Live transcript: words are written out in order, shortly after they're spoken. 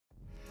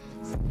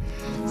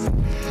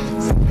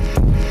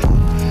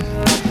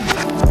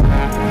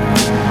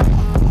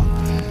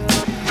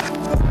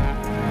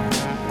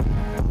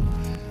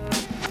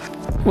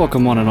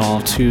Welcome one and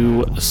all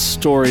to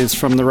Stories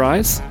from the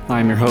Rise.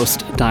 I'm your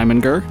host,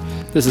 Diamond Gur.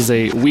 This is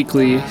a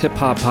weekly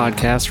hip-hop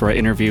podcast where I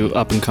interview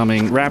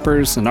up-and-coming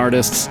rappers and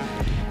artists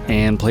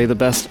and play the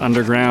best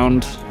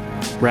underground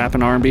rap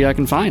and R&B I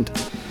can find.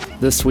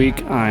 This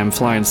week, I'm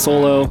flying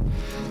solo,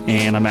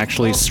 and I'm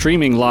actually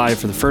streaming live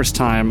for the first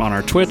time on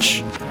our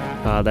Twitch.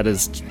 That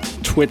is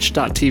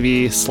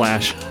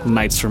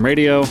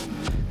twitch.tv/nightsfromradio,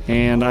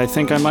 and I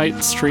think I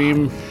might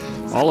stream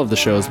all of the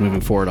shows moving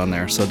forward on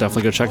there, so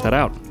definitely go check that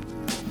out.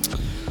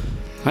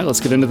 All right, let's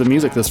get into the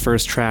music. This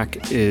first track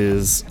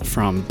is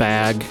from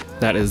Bag.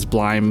 That is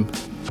Blime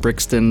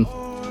Brixton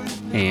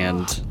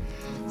and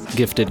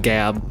Gifted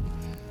Gab.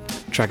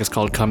 The track is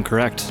called Come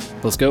Correct.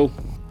 Let's go.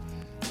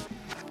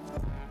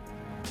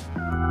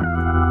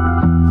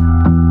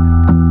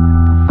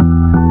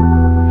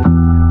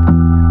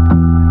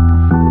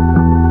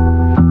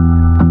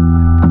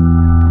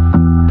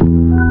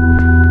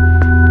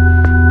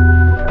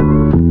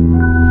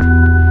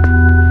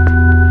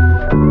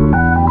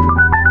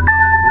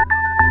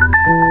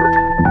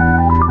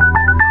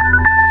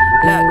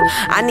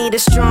 I need a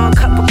strong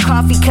cup of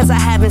coffee cause I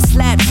haven't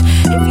slept.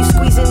 If you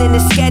squeezing in the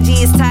sketchy,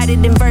 it's tighter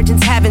than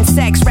virgins having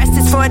sex. Rest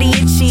is for the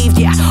achieved,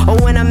 yeah. Or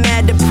when I'm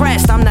mad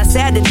depressed, I'm not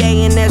sad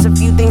today and there's a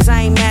few things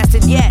I ain't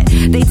mastered yet.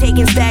 They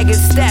taking staggered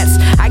steps,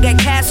 I got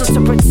castles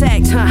to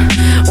protect, huh?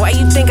 Why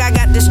you think I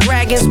got this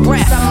dragon's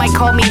breath? Some might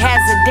call me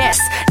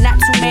hazardous, not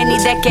too many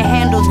that can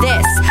handle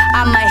this.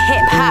 I'm a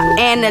hip-hop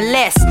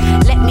analyst,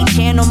 let me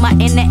channel my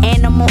inner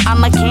animal.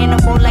 I'm a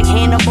cannibal like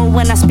Hannibal,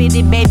 when I spit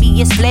it, baby,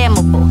 it's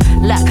flammable.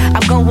 Look, I'm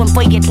going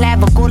for your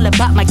clavicle,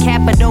 about my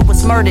capital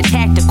was murder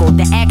tactical.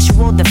 The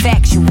actual, the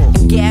factual.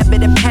 Yeah,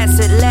 better pass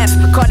it left,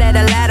 call that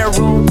a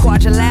lateral,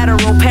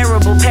 quadrilateral,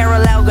 parable,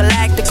 parallel,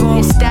 galactical.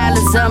 Your style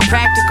is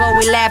unpractical,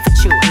 we laugh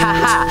at you,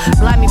 haha.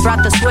 Blimey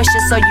brought the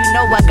swisher, so you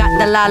know I got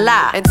the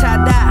la-la. And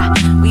ta-da,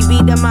 we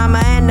beat the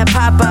mama and the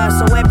papa,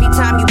 so every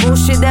time you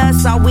bullshit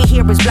us, all we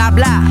hear is blah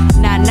blah.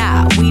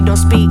 Nah, we don't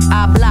speak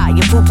habla,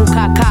 you poo-poo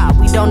caca,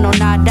 we don't know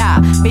nada.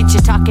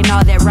 Bitches talking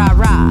all that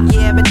rah-rah.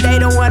 Yeah, but they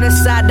don't want a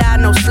side-eye,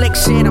 no slick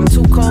shit. I'm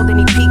too cold and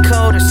he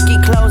peacoat or ski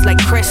clothes like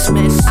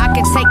Christmas. I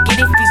can take it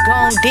if you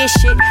gon' dish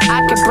it. I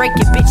can break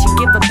it, bitch, and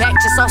give it back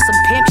just on some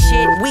pimp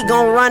shit. We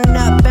gon' run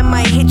up and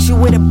might hit you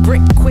with a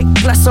brick quick.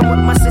 Plus I'm with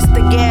my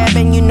sister Gab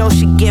and you know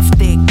she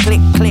gifted.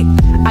 Click, click.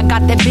 I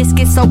got that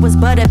biscuit, so it's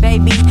butter,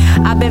 baby.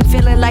 I've been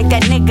feeling like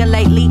that nigga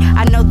lately.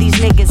 I know these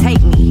niggas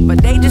hate me,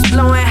 but they just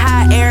blowing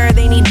hot air.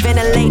 They need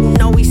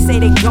ventilating. Always say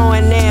they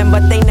going in,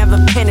 but they never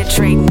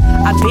penetrating.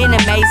 I've been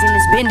amazing,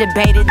 it's been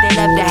debated. They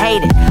love to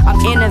hate it. I'm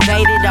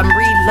innovated, I'm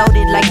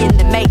reloaded like in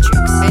the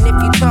Matrix. And if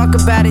you talk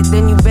about it,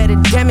 then you better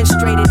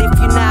demonstrate it. If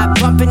you're not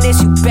bumping this,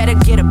 you better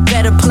get a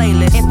better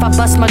playlist. If I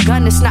bust my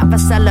gun, it's not for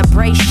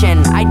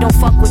celebration. I don't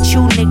fuck with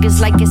you niggas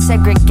like it's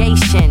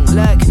segregation.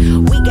 Look,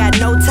 we got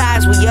no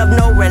ties, we have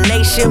no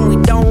relation. We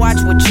don't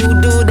watch what you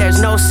do, there's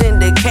no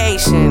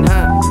syndication,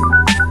 huh?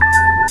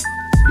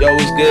 Yo,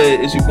 what's good?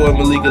 It's your boy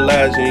Malik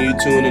Elijah and you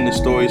tune in to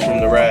Stories from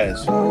the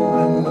Rise. I'm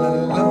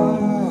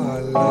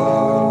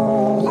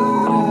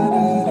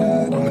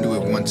gonna do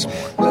it once more.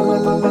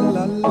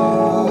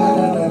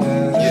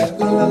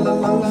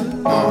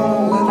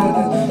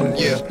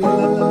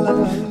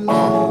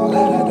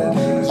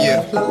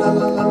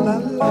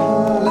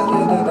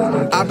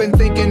 I've been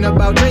thinking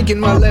about drinking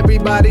while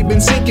everybody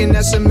been sinking.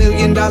 That's $1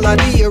 million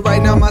idea.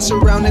 Right now my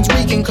surroundings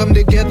reeking. Come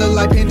together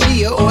like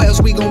Pangea, or else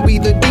we gon' be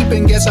the deep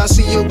end. Guess I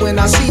see you when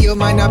I see you.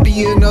 Might not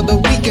be another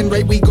weekend.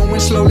 Right, we going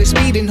slowly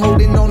speeding,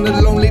 holding on to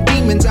lonely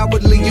demons.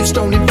 Outwardly you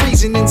stoned and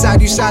freezing,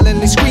 inside you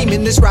silently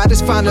screaming. This ride is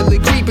finally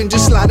creeping.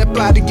 Just slide up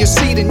out of your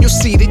seat and you'll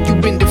see that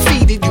you've been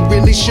defeated. You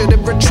really should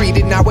have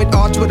retreated. Now at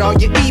odds with all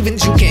your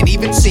evens, you can't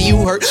even see you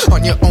hurt.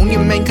 On your own,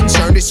 your main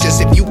concern is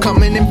just if you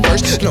coming in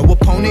first. No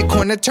opponent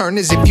corner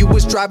turners. If you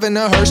was driving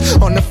a hearse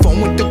on the phone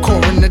with the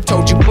coroner,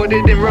 told you put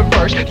it in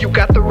reverse. You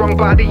got the wrong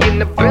body in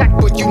the back,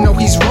 but you know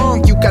he's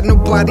wrong. You got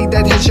nobody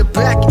that has your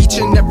back. Each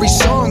and every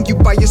song, you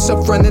by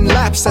yourself running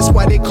laps. That's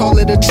why they call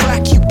it a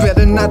track. You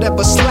better not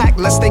ever slack,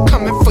 lest they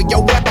coming for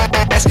your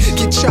ass.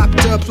 Get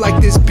chopped up like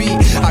this beat.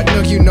 I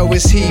know you know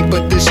it's heat,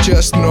 but this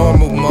just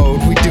normal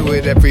mode. We do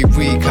it every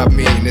week. I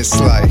mean, it's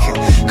like,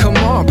 come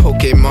on,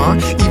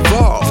 Pokemon,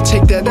 evolve.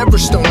 Take that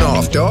Everstone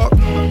off, dog.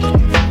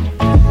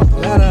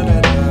 La da da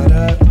da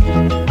da.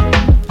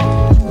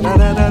 La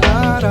da da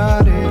da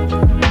da da.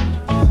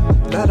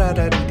 La da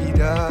da dee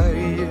da.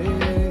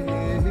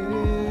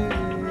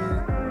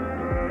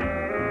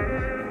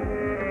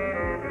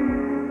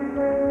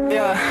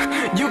 Yeah,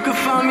 you can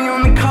find me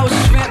on the coast,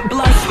 shrimp,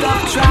 blood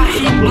stuff, dry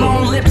heat,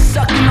 blown lips,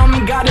 sucking on me,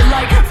 got it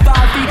like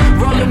 5 feet,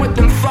 rolling with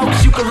them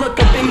folks, you can look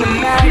up in the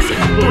mags,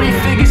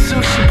 3-figure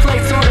sushi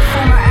plates ordered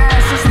for my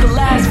ass, it's the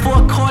last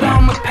 4 quarter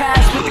on my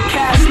pass with the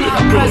cash, not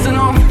present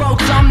on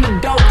folks, I'm the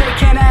dope, they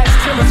can't ask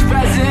till it's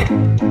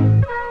resident,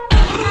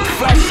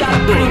 fresh out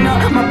of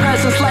prenup, my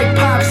presence like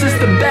Pops, it's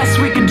the best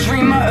we could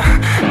dream up,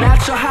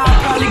 natural high,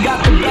 probably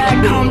got the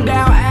bag, calm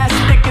down, ass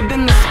thicker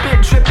than the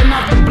spit, dripping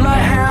off the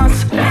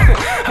bloodhounds, her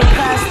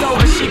passed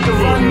over, she could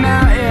run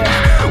now, yeah,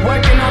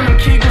 working on them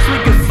kegels, we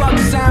could fuck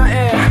sound.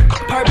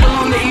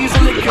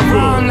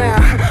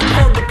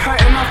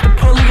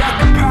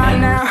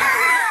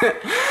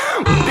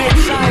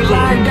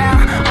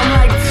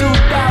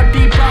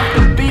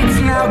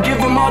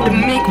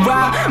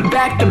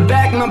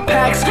 my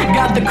packs.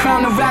 Got the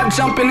crown of rap,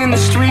 jumping in the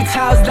streets.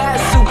 How's that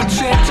super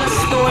chick? Just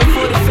a story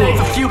for the fake.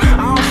 A few,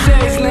 I don't say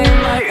his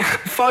name like,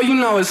 for you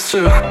know it's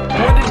true.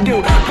 What it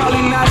do?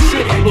 Probably not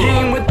shit. You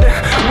ain't with the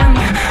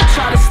women,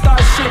 try to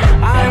start shit.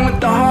 I ain't with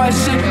the hard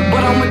shit,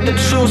 but I'm with the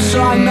truth.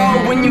 So I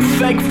know when you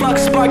fake fuck,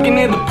 sparking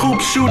in the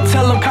poop shoot.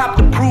 Tell them cop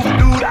the proof,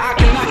 dude. I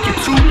can knock your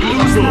tooth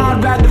loose. Now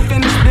I'd rather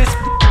finish this.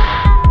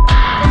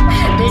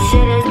 This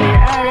shit has been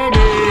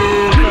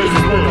edited, cause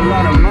it's worth a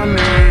lot of money.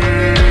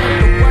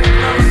 The white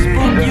love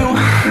spook you.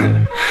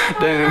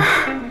 Damn.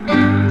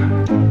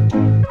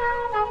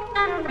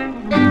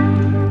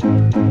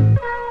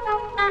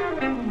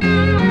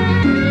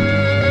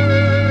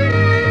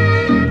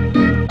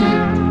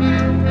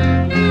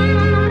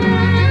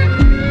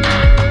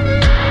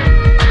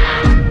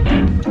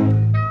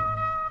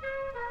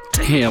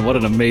 Damn, what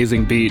an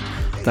amazing beat.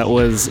 That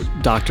was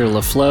Dr.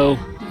 LaFlo.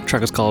 The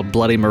track is called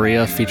Bloody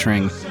Maria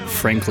featuring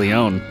Frank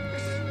Leone.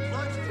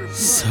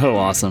 So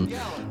awesome.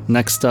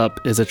 Next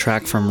up is a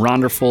track from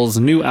Ronderful's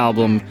new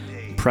album,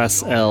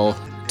 Press L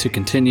to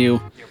Continue.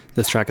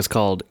 This track is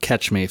called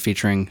Catch Me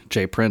featuring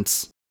Jay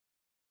Prince.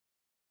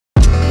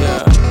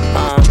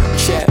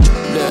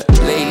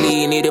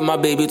 Lately, needed my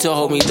baby to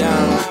hold me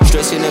down.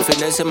 Stressing and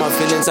finessing my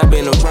feelings, I've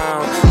been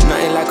around.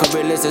 Nothing like a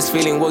realist that's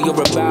feeling what you're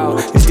about.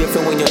 It's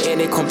different when you're in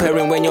it,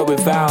 comparing when you're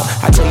without.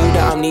 I tell you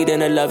that I'm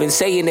needing a love and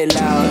saying it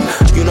loud.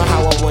 You know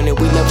how I want it,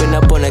 we loving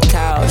up on the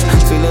couch.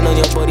 Feeling on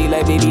your body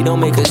like, baby, don't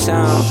make a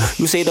sound.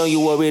 You say, don't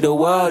you worry, the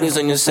world is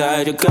on your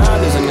side. Your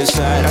God is on your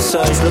side. I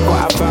searched, look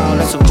what I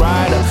found, that's a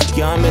rider.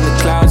 Yeah, I'm in the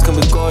clouds, can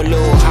we go a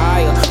little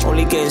higher?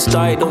 Only getting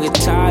started, don't get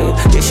tired.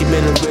 Yeah, she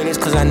been a witness,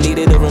 cause I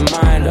needed a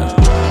reminder.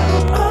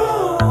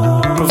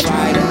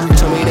 Provider,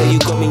 tell me that you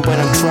got me when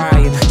I'm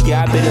trying.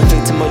 Yeah, I've been a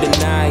victim of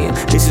denying.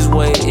 This is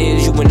what it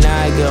is, you and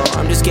I, girl.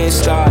 I'm just getting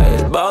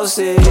started. Boss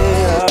it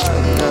up.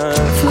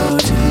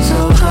 Floating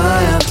so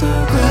high off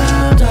the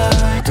ground,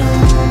 I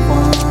don't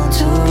want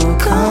to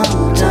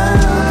come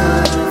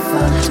down. If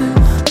I do,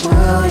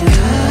 will you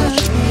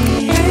catch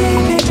me?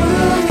 Baby,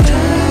 will you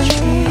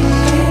catch me?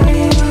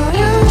 Baby, will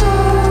you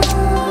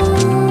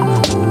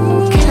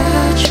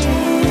catch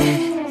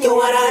me? You're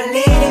what I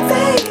needed,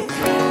 baby.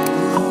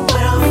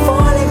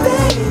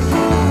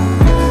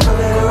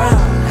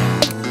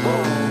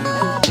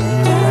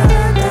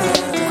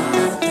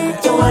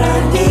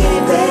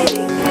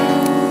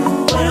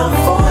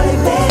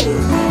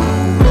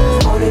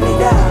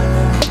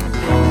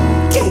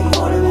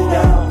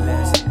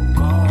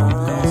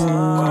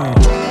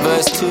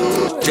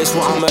 That's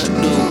what I'ma do.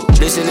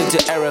 Listening to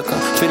Erica,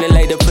 feeling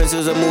like the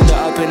princess of moved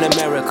up in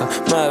America.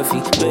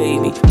 Murphy,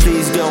 baby,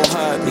 please don't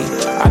hurt me.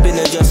 I've been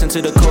adjusting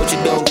to the culture,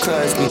 don't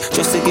curse me.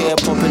 Just to get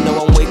it pumping,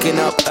 know I'm waking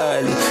up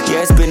early.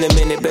 Yeah, it's been a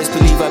minute, best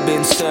believe I've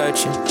been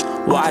searching.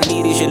 What I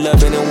need is your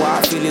loving, and what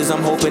I feel is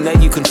I'm hoping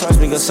that you can trust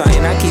me or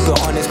something. I keep it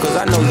honest, cause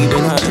I know you've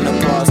been hurt in the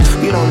past.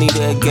 You don't need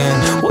it again.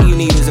 What you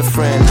need is a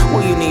friend,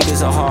 what you need is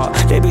a heart.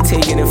 They be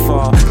taking it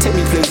far. Take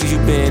me places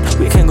you've been,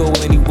 we can go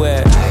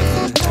anywhere.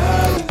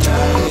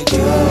 You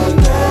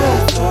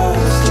never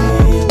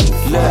sleep.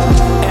 Look,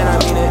 and I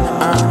mean it,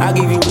 I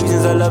give you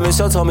reasons of loving,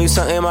 so tell me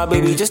something, my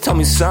baby, just tell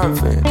me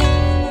something.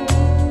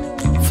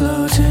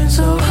 Floating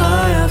so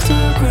high off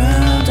the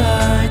ground,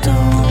 I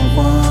don't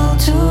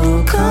want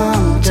to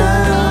come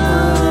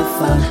down.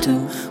 If I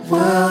do,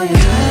 will you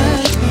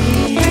catch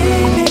me?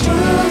 Baby,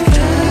 will you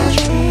catch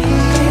me?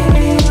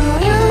 Baby, will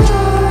you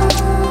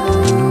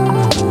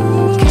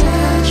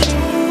catch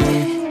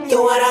me?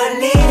 You're what I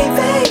needed,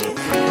 baby.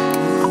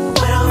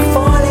 When I'm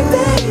falling,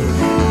 baby,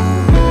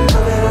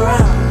 coming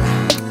around.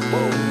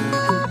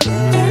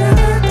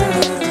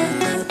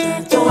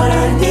 You're what I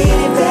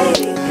needed,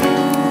 baby.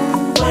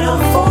 When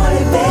I'm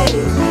falling,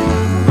 baby,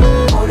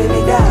 holding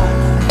me down,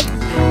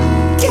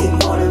 keep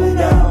holding me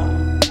down.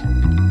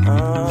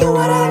 You're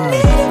what I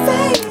needed,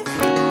 baby.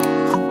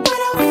 When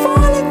I'm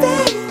falling,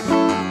 baby,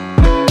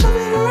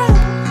 coming around.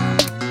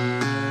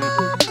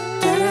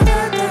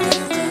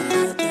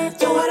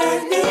 You're what I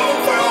needed,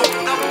 baby.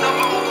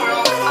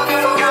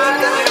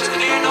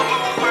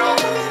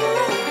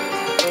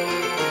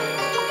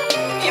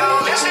 Yo,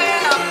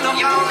 listen up,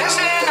 yo,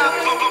 listen up.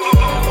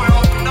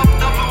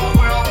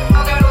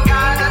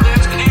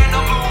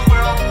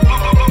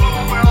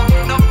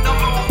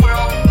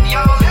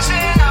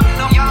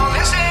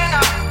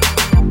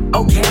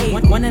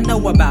 Wanna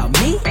know about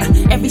me?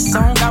 Every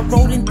song I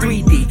wrote in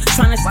 3D.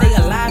 Tryna stay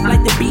alive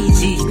like the Bee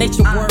Gees.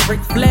 Nature Word,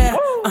 Ric Flair.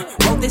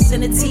 Wrote this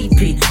in a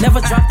TP.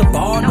 Never dropped the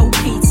ball, no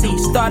PT.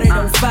 Started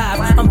on 5.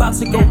 I'm about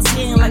to go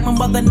 10 like my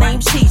mother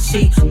named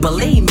Chi-Chi.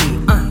 Believe me,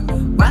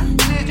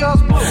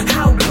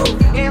 how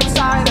good?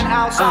 Inside and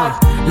outside.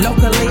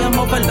 Locally I'm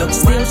overlooked.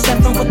 Still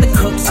stepping with the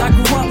cooks. I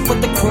grew up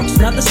with the crooks.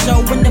 Another show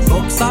in the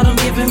books. Saw them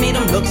giving me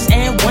them looks.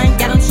 And one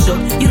got them shook.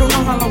 You don't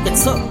know how long it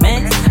took,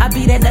 man. I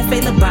be that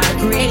F.A. LeBron,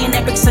 creating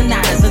epic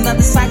sonatas.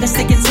 Another side that's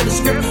sticking to the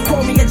script.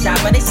 Pour me a job,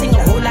 but they sing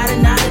a whole lot of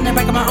nada. In the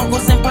back of my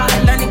uncle's empire,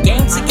 learning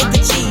games to get the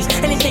cheese.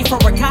 Anything for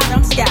ricotta,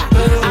 I'm sky.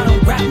 I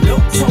don't rap,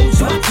 no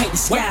toes, I paint the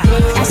sky.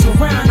 Ask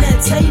around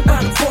and tell you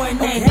about the boy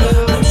named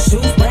Blue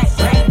Shoes, black,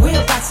 we're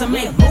about to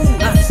make moves.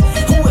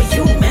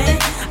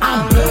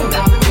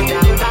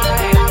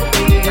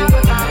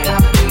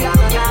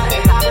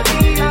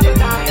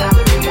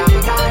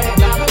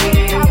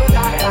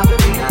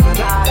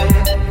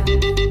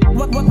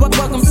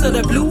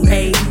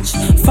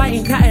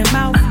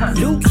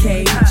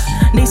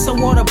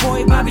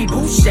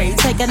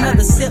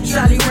 another sip,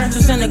 Charlie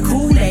Ranchers in the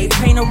Kool-Aid.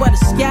 Painter of the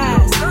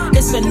skies,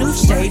 it's a new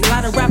shade. A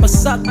lot of rappers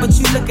suck, but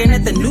you looking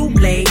at the new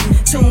blade.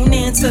 Tune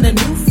in to the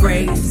new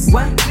phrase.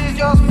 What?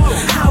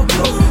 How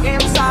cool?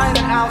 Inside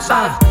and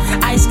outside.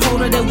 Ice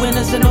colder than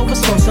winters in Nova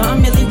Scotia.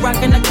 I'm really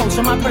rocking the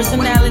culture. My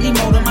personality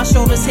motor, my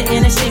shoulders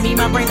hitting and shimmy.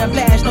 My brain a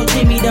blast, no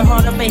Jimmy. The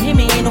heart up and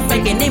me, ain't no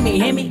faking in me.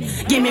 Hear me?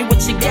 Give me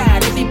what you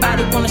got.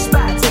 Everybody on the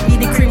spot. Take me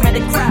the cream of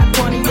the crop.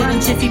 Corny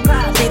and Jiffy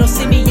Pop. They don't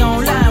see me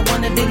online.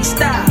 Wonder did he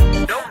stop?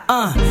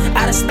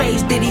 Out of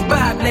space, did he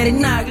bob? Let it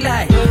knock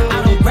like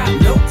I don't rap,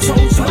 no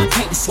toes, you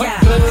paint the sky.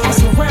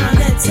 Ask around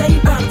and tell you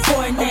about the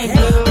boy name.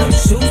 Blue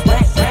shoes,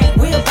 black,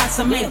 we're about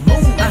to make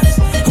moves.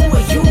 Who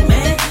are you,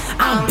 man?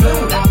 I'm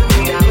blue.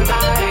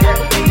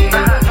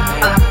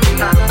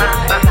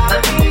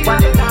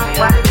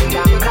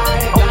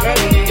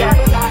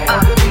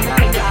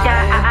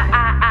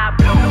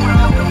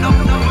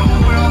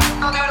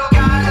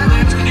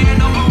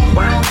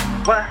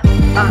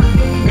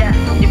 Yeah,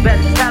 you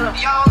better tell him.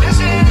 Yo,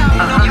 listen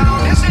up, yo,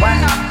 listen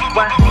up.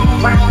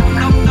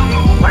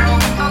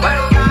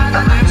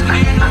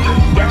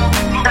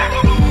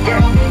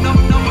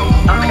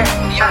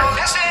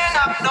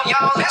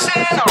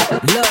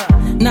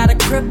 Look, not a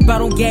crip, I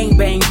don't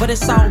gangbang, but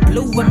it's all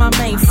blue with my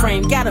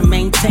mainframe. Gotta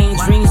maintain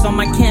dreams on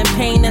my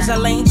campaign as I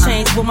lane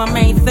change with my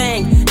main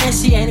thing. And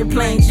she ain't a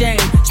plain Jane.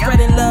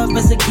 Spreading love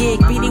as a gig,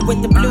 beating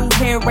with the blue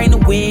hair, ain't a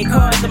wig.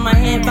 Cards in my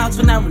hand, vouch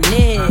when I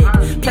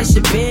renege. Place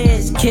your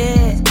biz,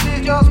 kid.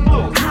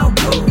 How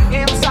blue?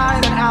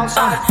 Inside and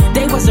outside.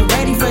 They wasn't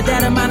ready for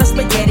that amount of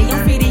spaghetti.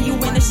 I'm feeding you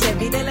in the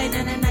Chevy. They like,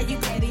 nah, you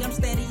petty. I'm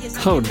steady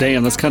as Oh,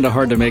 damn, that's kind of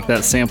hard to make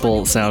that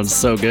sample sound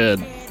so good.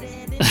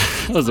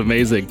 That was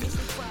amazing.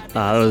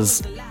 That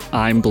was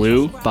I'm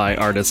Blue by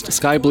artist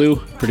Sky Blue,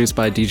 produced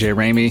by DJ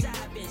Ramey.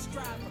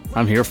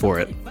 I'm here for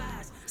it.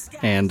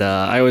 And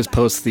I always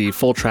post the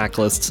full track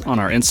lists on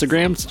our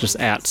Instagram. It's just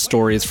at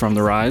Stories from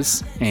the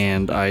Rise.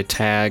 And I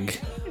tag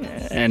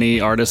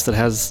any artist that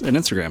has an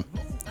Instagram.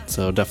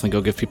 So definitely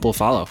go give people a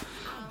follow.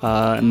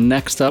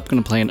 Next up,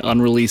 going to play an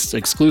unreleased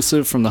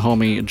exclusive from the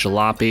homie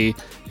Jalopy.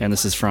 And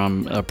this is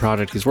from a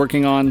project he's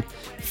working on,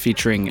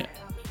 featuring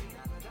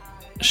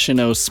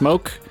Shino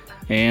Smoke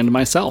and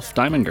myself,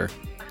 Diamondger.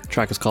 The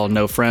track is called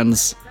No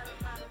Friends.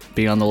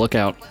 Be on the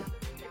lookout.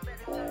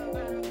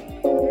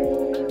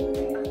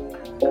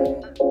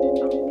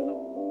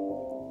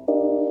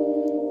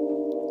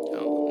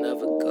 Don't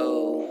never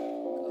go.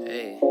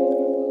 Hey,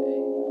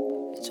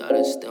 they try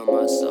to steal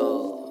my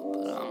soul,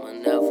 but I'ma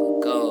never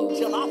go.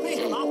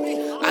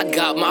 I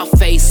got my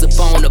face up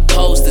on the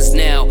posters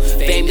now.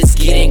 Famous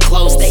getting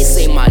close, they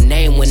say my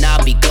name when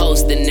I be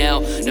coasting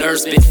now.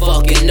 Nerves been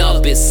fucking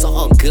up, it's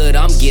all good,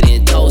 I'm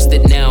getting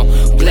toasted now.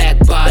 Black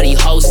body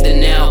hosting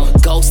now,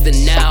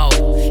 ghosting now.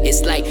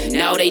 It's like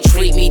now they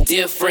treat me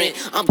different.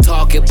 I'm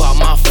talking about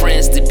my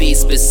friends to be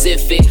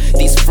specific.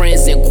 These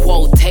friends in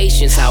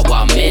quotations, how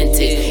I meant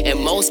it. And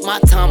most my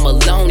time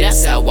alone,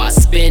 that's how I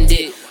spend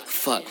it.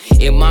 Fuck,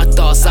 in my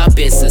thoughts I've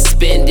been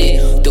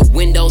suspended. The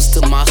windows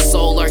to my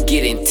soul are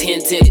getting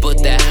tinted,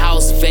 but the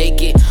house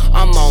vacant.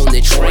 I'm on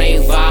the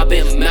train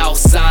vibing, mouth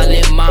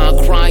silent,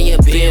 mind crying.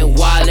 Been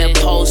wildin',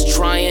 post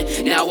trying,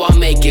 now I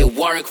make it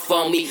work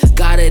for me.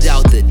 Got it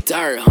out the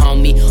dirt,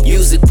 homie.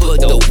 Music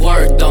put the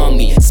worth on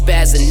me.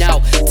 Spazzing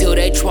out till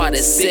they try to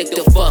sick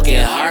the fucking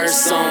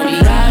hearse on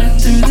me. Riding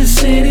through the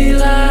city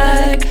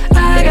like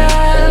I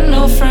got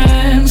no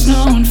friends,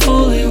 knowing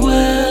fully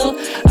well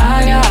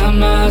I got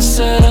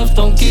myself.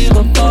 Don't give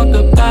a fuck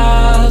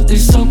about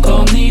these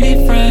so-called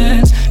needy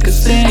friends,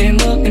 cause they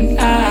ain't looking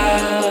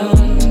out.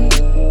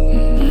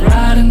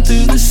 Riding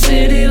through the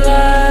city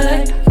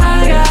like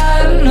I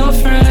got no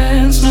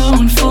friends,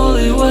 knowing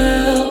fully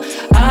well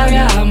I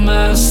got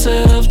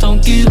myself.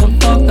 Don't give a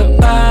fuck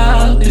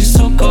about these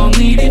so-called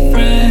needy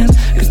friends,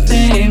 cause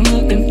they ain't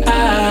looking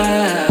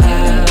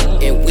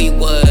out. And we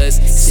was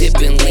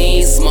sipping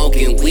lean,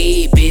 smoking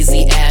weed,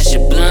 busy Asher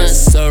blunts,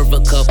 serve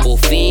a couple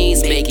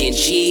fiends, making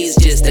cheese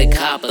just to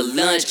cop a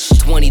lunch.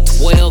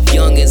 2012,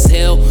 young as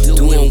hell,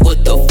 doing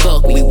what the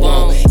fuck we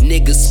want.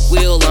 Niggas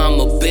squeal, I'm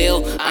a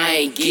bill, I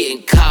ain't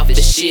getting caught for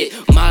shit.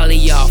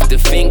 Molly off the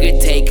finger,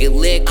 take a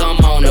lick, I'm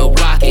on a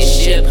rocket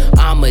ship.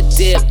 I'm a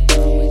dip,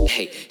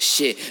 hey,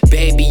 shit,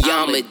 baby,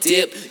 I'm a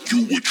dip.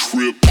 You a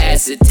trip.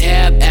 Acid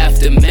tab,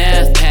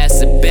 aftermath,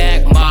 pass it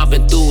back.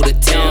 Mobbing through the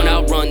town,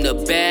 I run the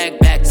bag,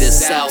 back to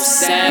South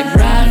Side.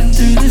 Riding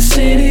through the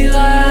city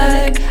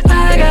like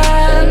I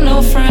got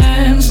no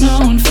friends,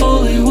 knowing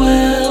fully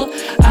well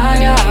I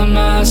got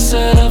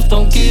myself.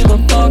 Don't give a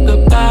fuck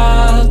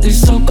about these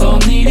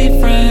so-called needy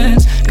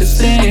friends, cause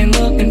they ain't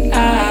looking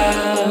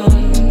out.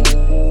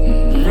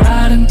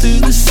 Riding through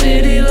the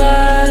city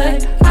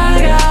like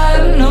I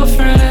got no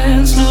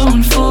friends,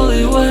 knowing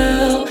fully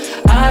well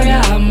I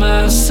got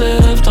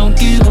myself. Don't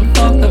give a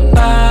fuck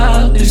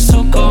about these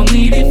so-called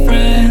needy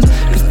friends,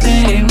 cause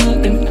they ain't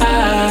looking out.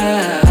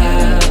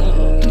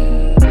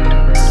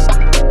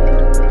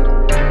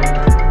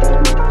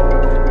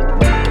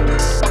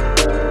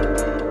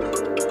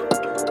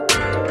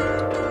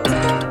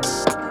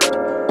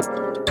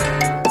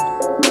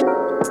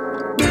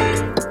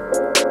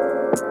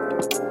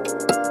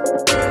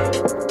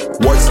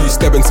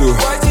 step into?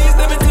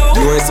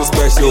 You ain't so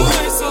special.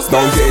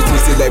 Don't get it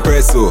twisted like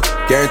pretzel.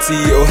 Guarantee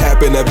it'll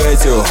happen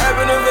eventually.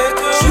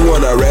 She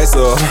wanna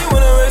wrestle.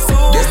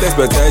 Guess that's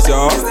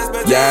potential.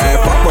 Yeah,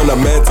 fuck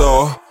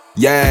fundamental.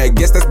 Yeah,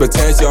 guess that's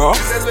potential.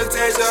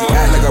 She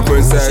act like a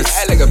princess,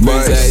 but she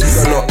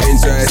got no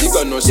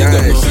interest.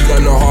 Yeah, she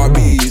got no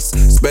hobbies.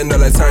 Spend all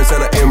her time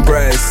trying to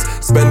impress.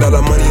 Spend all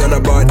her money on her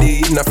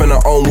body. Nothing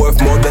her own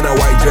worth more than a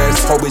white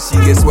dress. Hoping she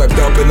gets swept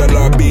up in the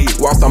lobby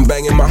whilst I'm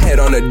banging my head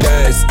on the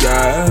desk.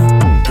 Yeah,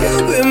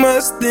 Cupid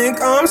must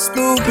think I'm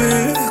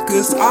stupid,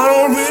 cause I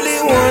don't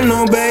really want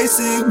no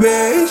basic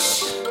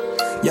bitch.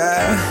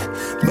 Yeah,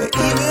 but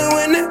even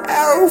when the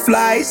arrow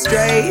flies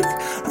straight,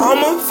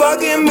 I'ma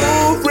fucking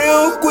move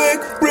real quick.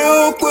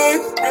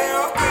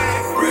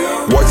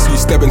 What you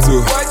step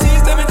into?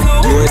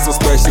 You ain't so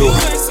special.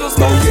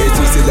 Don't get it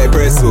twisted like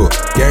pretzel.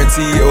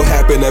 Guarantee it'll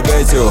happen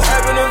eventually.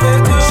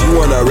 She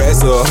wanna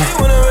wrestle.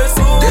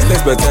 Guess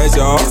that's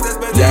potential.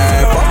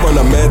 Yeah, fuck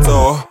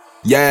fundamental.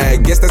 Yeah,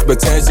 guess that's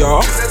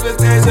potential.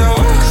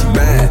 She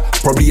bad,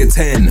 probably a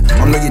 10.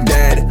 I'm not your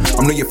dad,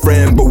 I'm not your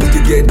friend, but we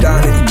could get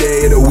down any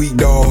day of the week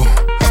though.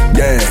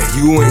 Yeah,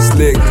 you ain't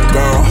slick,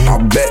 girl. I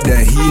bet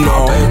that he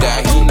know.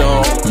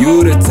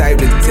 You the type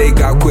to take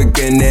out quick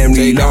and then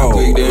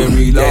reload.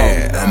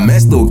 Yeah, a man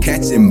still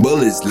catching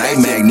bullets like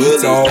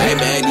Magneto.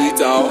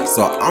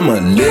 So I'ma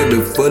live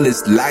the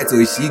fullest life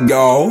till she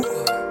go.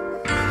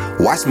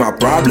 Watch my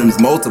problems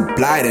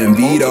multiply and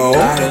veto.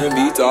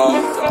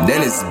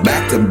 Then it's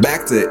back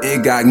to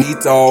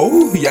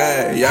incognito.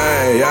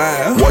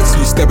 Yeah. What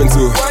you step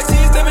into?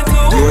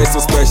 You ain't so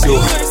special.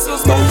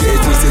 Don't get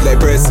it twisted like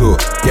pretzel.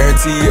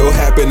 Guarantee it'll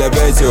happen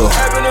eventually.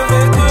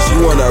 She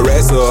wanna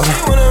wrestle.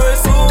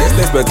 Guess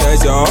that's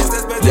potential.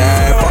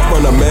 Yeah, fuck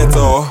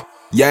fundamental.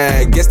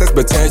 Yeah, guess that's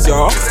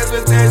potential. She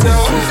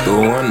still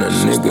want a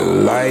nigga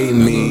like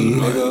me.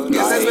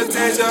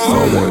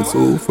 Someone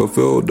to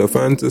fulfill the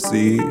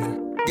fantasy.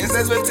 She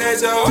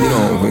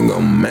don't think a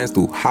man's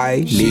too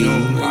highly. She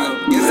don't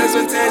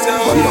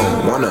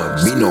wanna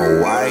be no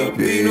white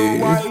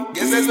bitch.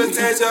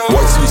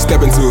 What you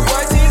step into?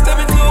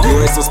 You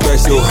ain't so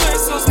special.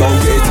 Don't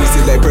get it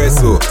twisted like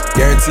pretzel.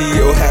 Guarantee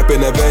it'll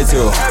happen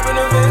eventually.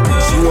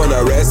 She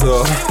wanna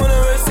wrestle.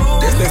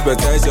 Guess that's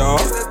potential.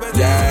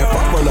 Yeah,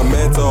 fuck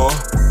fundamental.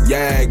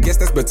 Yeah, guess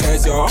that's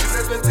potential.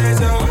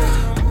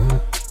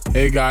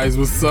 Hey guys,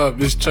 what's up?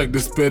 It's Chuck the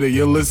Spitter.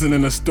 You're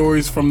listening to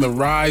Stories from the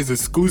Rise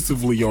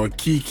exclusively on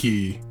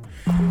Kiki.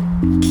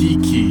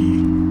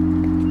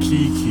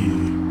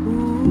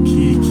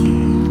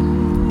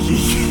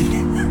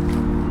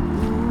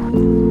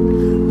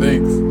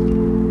 Thanks.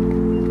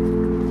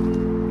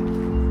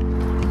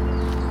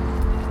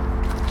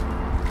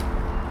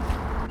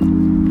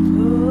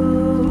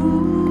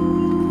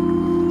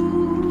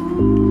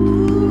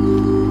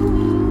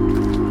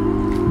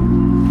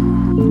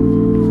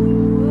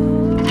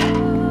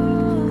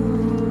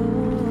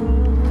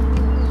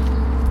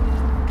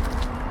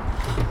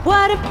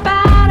 What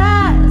about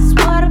us?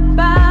 What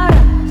about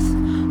us?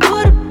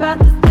 What about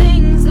the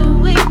things that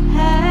we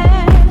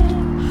had?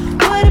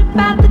 What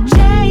about the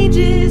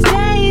changes?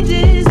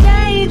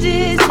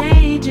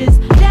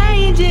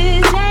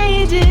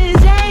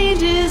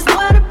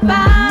 What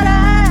about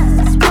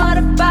us? What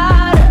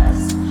about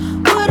us?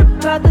 What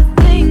about the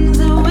things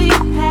that we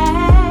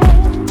had?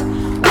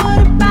 What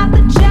about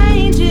the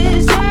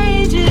changes?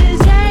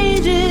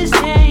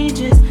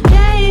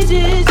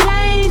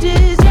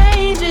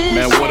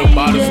 Man, what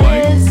about us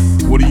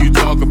like? What do you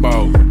talk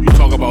about? You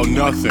talk about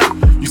nothing.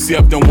 You see,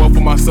 I've done well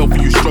for myself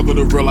and you struggle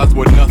to realize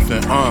we're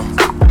nothing,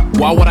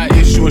 Why would I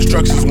issue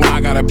instructions when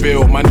I got a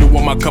bill? My new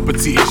one, my cup of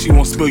tea, and she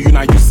won't spill, you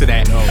not used to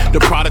that. The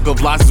product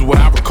of loss is what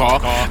I recall.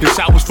 The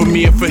shot was for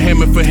me and for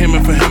him and for him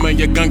and for him, and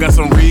your gun got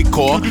some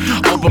recall.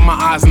 Open my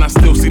eyes and I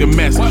still see the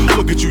mess.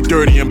 Look at you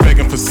dirty and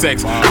begging for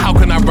sex. How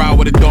can I ride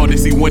with a dog to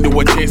see window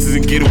what chances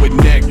and get it with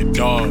neck?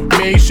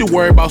 Man, you should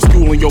worry about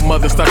school and your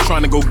mother. Stop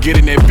trying to go get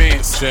in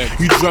advance.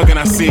 You drug and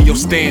I see in your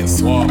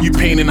stance. You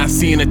pain and I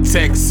see in the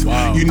text.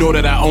 You know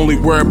that I only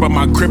worry about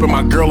my crib and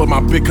my girl and my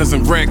big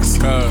cousin Rex.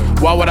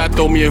 Why would I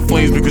throw me in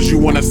flames because you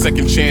want a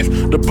second chance?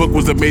 The book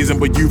was amazing,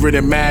 but you read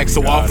it mag.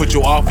 So off with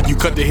your offer, you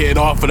cut the head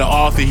off of the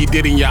author. He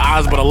did in your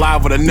eyes, but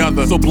alive with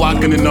another. So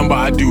blocking the number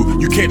I do.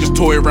 You can't just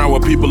toy around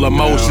with people's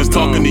emotions.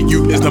 Talking to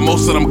you is the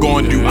most that I'm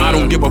going to do. I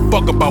don't give a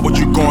fuck about what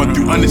you're going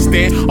through.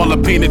 Understand all the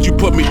pain that you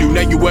put me through.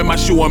 Now you wear my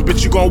shoe on,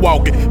 bitch, you gon'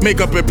 walk it.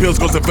 Makeup and pills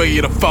gon' survey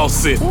you the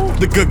faucet.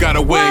 The good got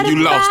away and you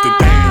lost it,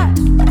 damn.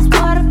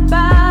 What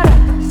about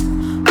us?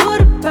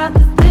 What about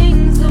the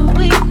things that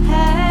we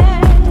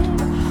had?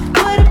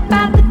 What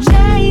about the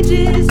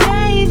changes?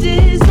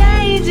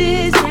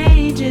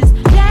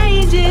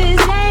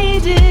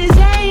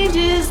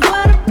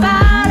 What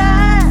about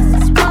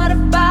us? What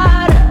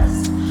about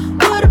us?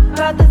 What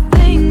about the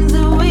things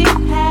that we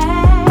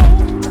had?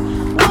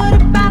 What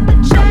about the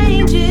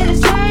changes?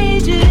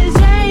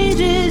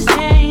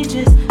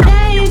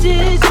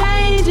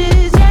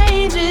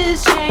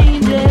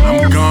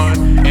 I'm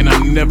gone and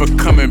I'm never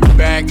coming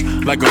back,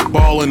 like a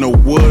ball in the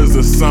woods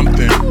or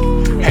something.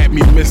 Had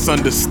me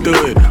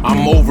misunderstood.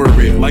 I'm over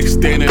it, like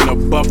standing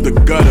above the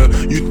gutter.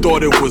 You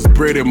thought it was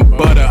bread and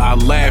butter. I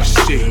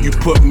laughed shit, you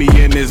put me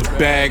in this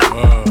bag.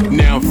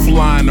 Now I'm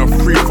flying, I'm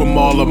free from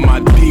all of my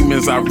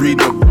demons. I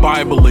read the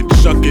Bible and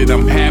chuck it.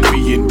 I'm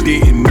happy and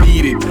didn't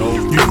need it.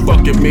 You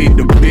fucking made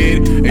the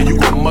bed and you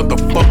gon'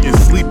 motherfucking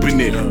sleep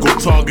in it. Go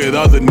target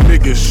other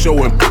niggas,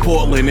 show in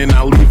Portland, and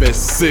I leave at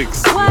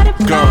 6. What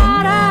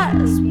about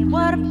us?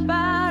 What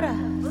about us?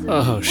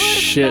 Oh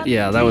shit,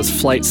 yeah, that was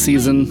Flight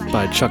Season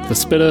by Chuck the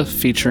Spitta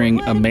featuring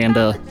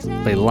Amanda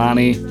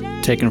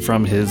Leilani, taken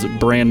from his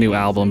brand new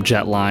album,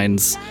 Jet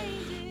Lines.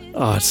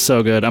 Oh, it's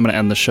so good. I'm gonna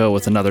end the show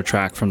with another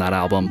track from that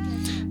album.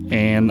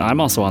 And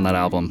I'm also on that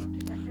album,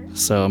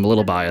 so I'm a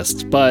little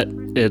biased, but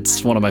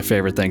it's one of my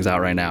favorite things out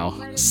right now.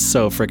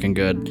 So freaking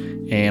good.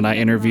 And I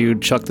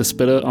interviewed Chuck the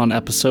Spitta on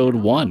episode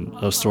 1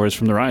 of Stories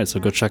from the Rise, so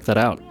go check that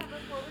out.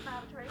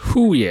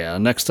 Whew, yeah.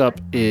 Next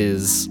up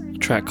is a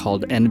track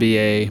called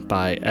NBA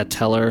by Ed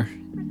Teller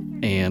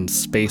and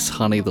Space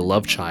Honey the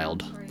Love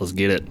Child. Let's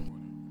get it.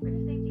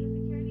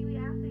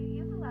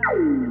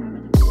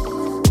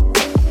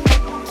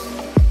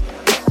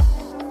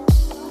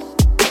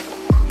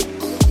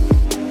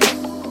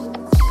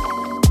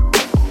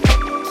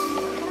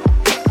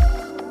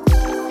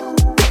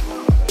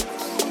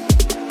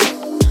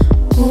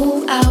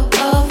 Move out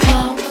of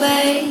my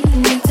way.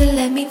 You need to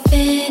let me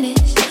finish.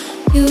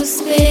 You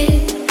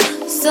spit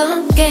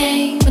some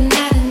game, but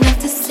not enough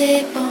to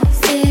sip on,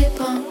 sip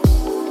on.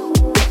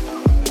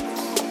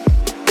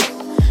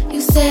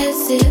 You said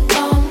sit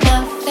on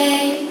my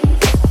face.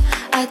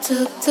 I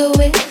took to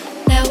it.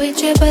 Now we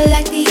dribble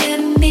like the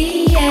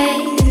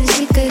NBA.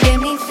 She could get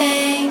me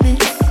famous.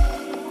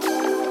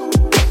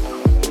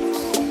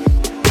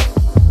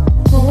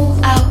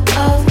 Move out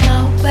of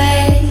my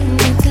way. You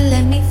need to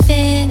let me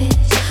finish.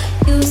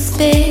 You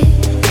spit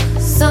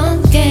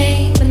some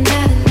game, but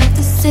not enough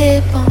to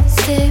sip on,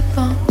 sip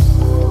on.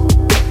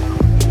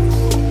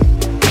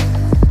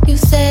 You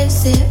said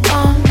sit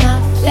on my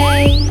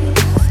face.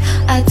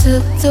 I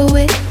took to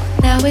it.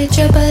 Now we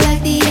dribble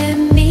like the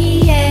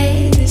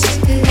NBA. She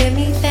could get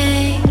me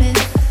famous.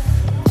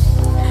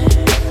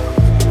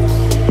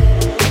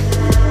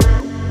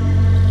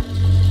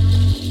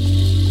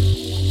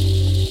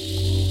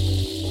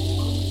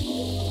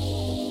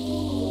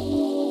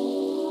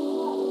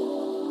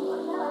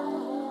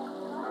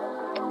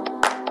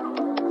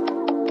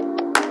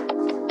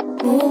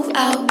 Move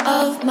out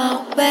of my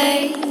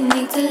way. You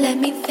need to let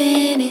me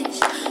finish.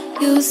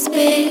 You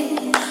spit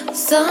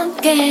some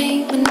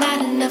game, but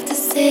not enough to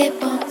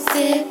sip on,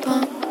 sip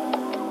on.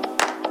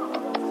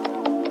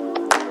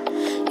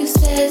 You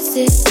said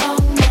sit on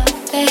my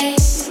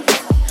face.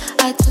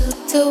 I took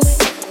to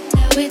it.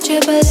 Now we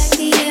dribble like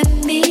the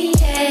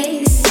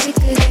NBA. She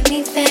could get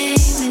me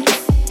famous.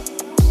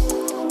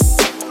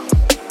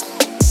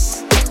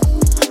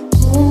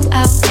 Move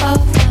out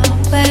of my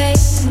way.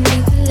 You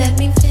need to let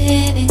me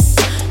finish.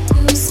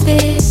 You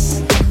spit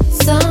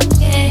some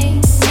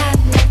game, not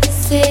enough to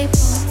sip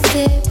on,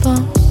 sip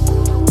on.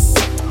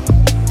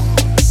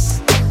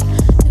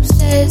 You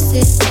said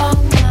sit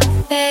on my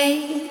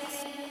face.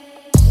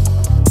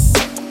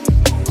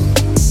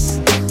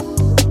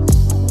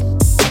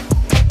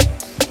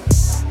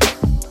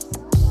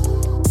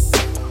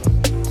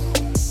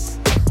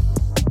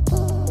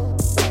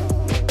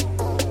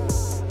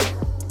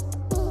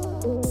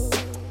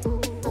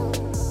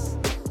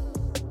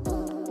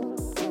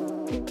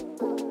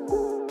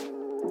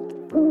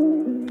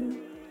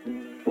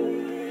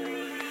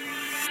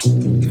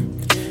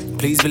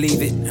 Please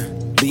believe it,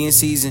 be in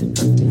season.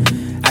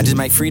 I just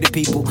might free the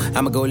people,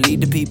 I'ma go lead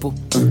the people.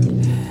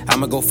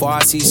 I'ma go far,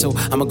 I see so.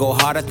 I'ma go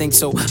hard, I think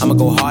so. I'ma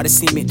go hard, to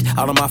cement.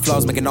 All of my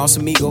flaws make an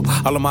awesome ego.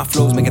 All of my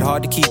flows make it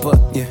hard to keep up.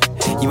 Yeah,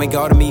 you ain't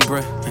got to me,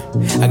 bruh.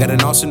 I got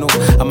an arsenal.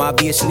 I'm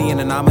obviously an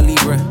anomaly,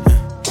 bruh.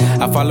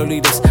 I follow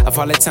leaders, I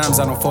fall at times,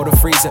 I don't fall the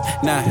freezer.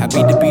 Nah, I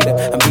beat the beater,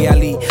 I'm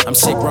B.I.L.E. I'm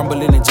sick,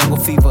 rumbling in jungle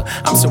fever.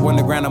 I'm so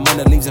underground, I'm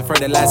under leaves and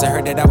fertilizer.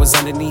 Heard that I was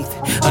underneath,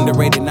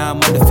 underrated, now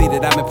I'm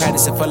undefeated. I've been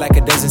practicing for like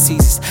a dozen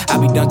seasons. I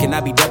be dunking, I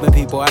be dubbing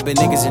people. I've been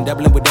niggas in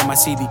Dublin within my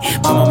CD.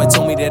 My mama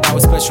told me that I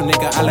was special,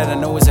 nigga. All that I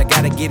know is I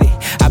gotta get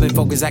it. I've been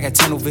focused, I got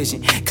tunnel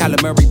vision.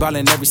 Kyler Murray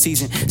ballin' every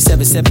season.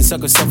 7-7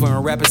 sucker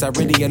suffering rappers. I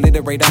really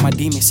alliterate all my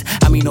demons.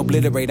 I mean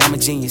obliterate, I'm a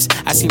genius.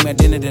 I see my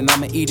dinner, then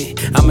I'ma eat it.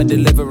 I'ma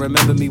deliver,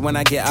 remember me when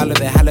I get all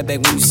of it. Holla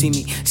back when you see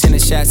me. Sending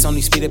shots,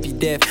 only speed up your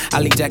death. I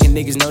leak jacking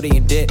niggas know they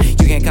in debt.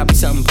 You can't copy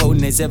something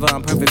potent as ever.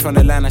 I'm perfect from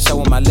the line, I show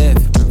on my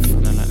left. Perfect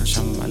from the line, I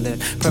show on my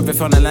left. Perfect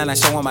from the line, I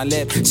show on my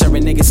left.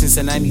 Serving niggas since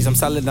the 90s, I'm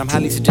solid, I'm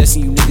highly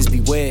suggesting you niggas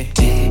beware.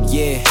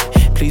 Yeah,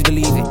 please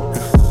believe it.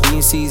 Be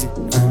in season.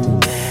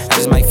 I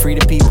just might free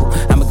the people.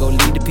 I'ma go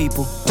lead the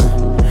people.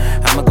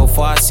 I'ma go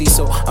far, I see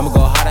so. I'ma go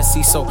hard, I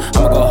see so.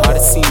 I'ma go hard, I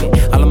see me.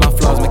 All of my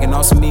flaws make an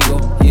awesome ego.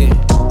 Yeah,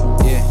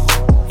 yeah,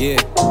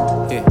 yeah,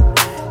 yeah.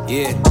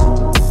 Yeah,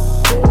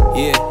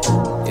 yeah,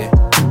 yeah,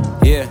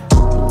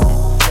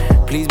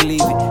 yeah. Please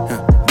believe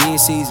it, be in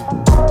season.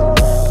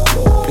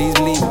 Please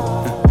believe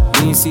it,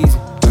 be in season.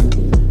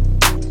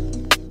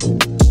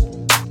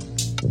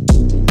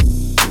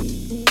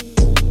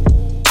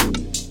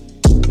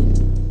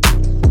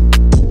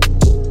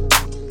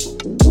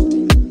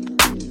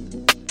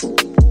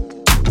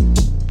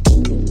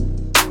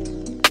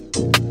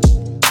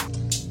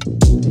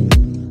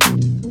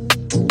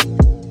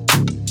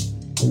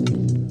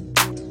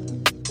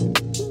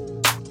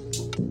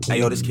 Hey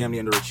yo, this Cam the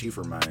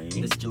Underachiever, man. This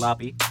is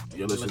Jalopy.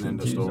 You're listening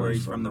to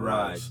Stories from the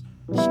Rise.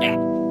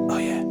 Oh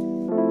yeah.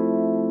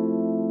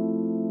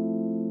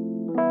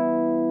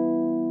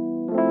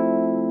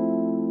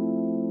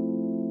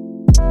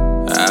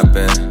 I've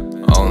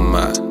been on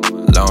my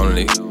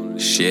lonely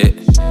shit.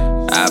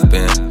 I've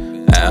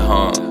been at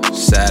home,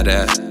 sad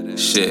at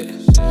shit.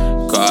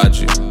 Called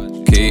you,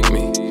 keep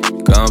me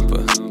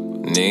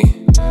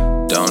company.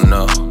 Don't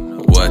know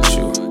what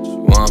you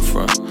want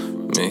from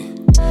me.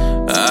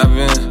 I've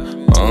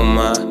been on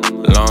my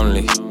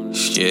lonely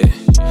shit.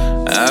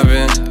 I've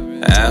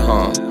been at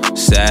home,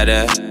 sad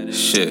at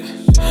shit.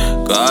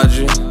 Called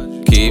you,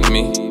 keep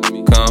me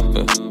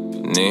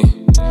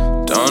company.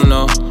 Don't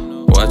know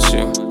what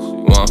you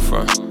want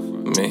from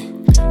me.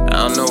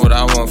 I don't know what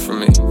I want from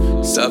me.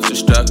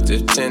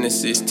 Self-destructive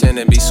tendencies tend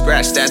to be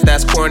scratched at.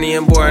 That's corny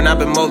and boring. I've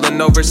been mulling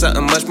over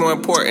something much more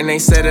important.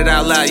 Ain't said it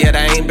out loud yet.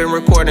 I ain't been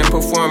recording,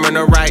 performing,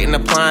 or writing,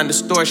 applying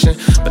distortion.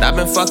 But I've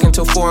been fucking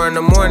till 4 in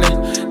the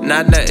morning.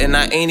 Not nothing,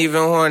 I ain't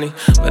even horny.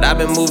 But I've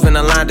been moving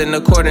aligned in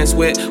accordance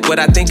with what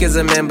I think is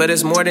a man. But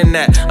it's more than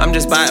that. I'm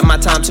just biding my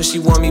time till she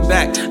want me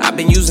back. I've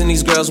been using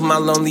these girls with my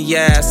lonely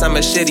ass. I'm a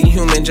shitty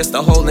human, just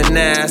a holding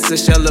ass. A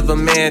shell of a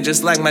man,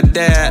 just like my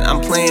dad. I'm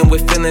playing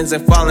with feelings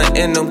and falling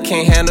in them.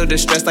 Can't handle the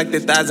stress like the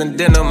thighs and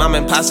denim. I'm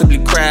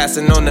impossibly crass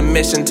and on a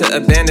mission to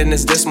abandon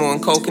this dismal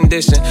and cold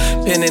condition.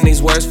 Penning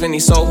these words for any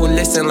soul who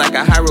listen like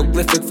a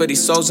hieroglyphic for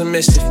these souls in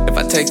mischief. If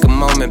I take a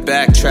moment,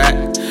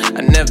 backtrack,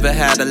 I never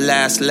had a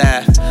last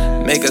laugh.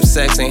 Makeup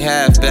sex ain't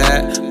half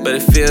bad, but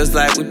it feels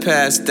like we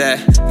passed that.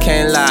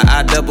 Can't lie,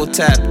 I double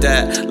tap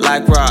that.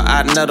 Like raw,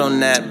 I nut on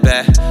that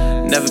bat.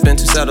 Never been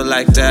too subtle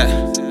like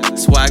that.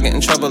 That's why I get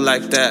in trouble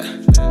like that.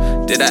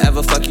 Did I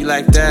ever fuck you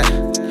like that?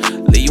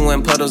 Leave you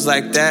in puddles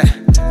like that?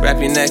 Wrap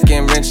your neck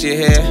and rinse your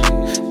hair.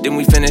 Then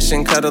we finish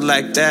and cuddle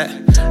like that.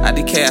 I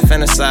decay, I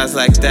fantasize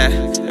like that.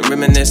 And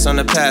reminisce on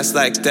the past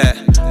like that.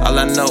 All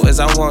I know is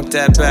I want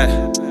that back.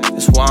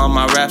 That's why all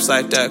my raps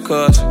like that,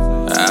 cause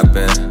I've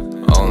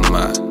been on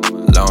my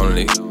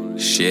lonely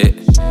shit.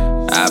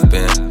 I've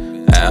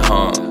been at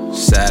home,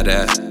 sad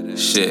at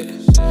shit.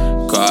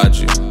 Called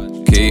you,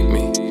 keep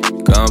me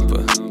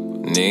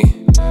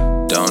company.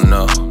 Don't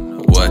know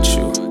what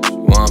you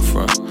want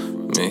from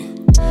me.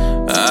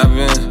 I've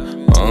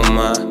been on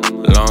my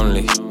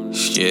lonely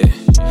shit.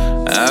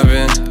 I've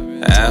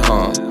been at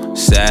home,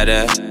 sad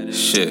at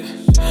shit.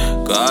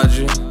 Called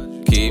you,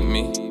 keep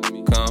me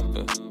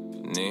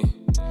company.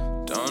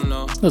 Don't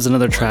know. There's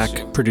another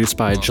track produced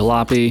by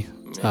Jalopy.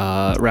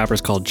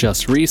 Rapper's called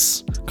Just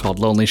Reese, called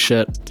Lonely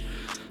Shit.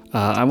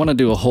 I want to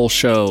do a whole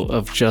show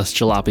of just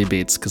Jalopy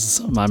beats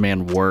because my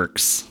man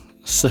works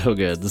so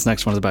good. This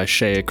next one is by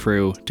Shea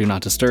Crew, Do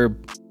Not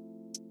Disturb.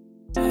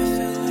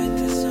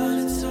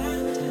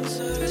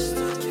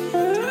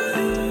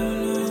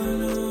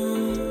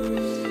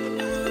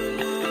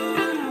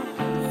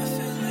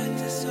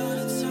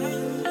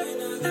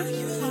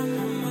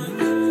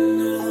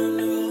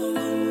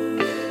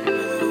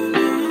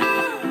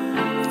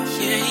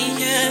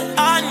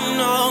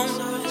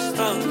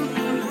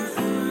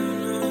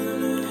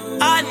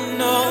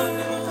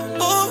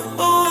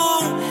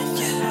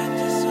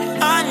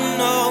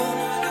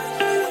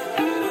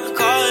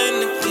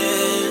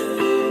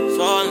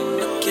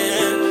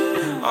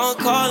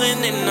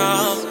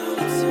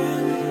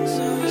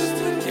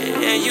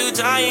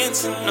 Dying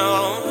to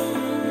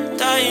know,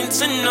 dying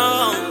to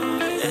know,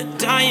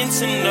 dying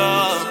to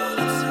know.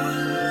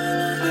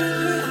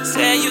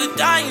 Say you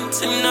dying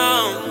to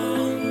know.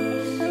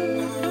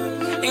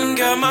 And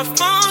girl, my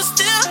phone's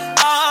still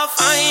off.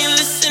 I ain't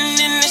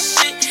listening to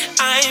shit.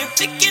 I ain't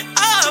picking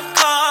up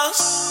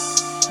calls.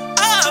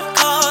 Of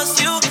course,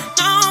 you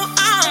know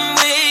I'm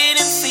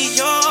waiting for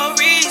your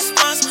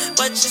response,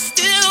 but you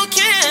still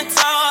can't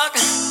talk.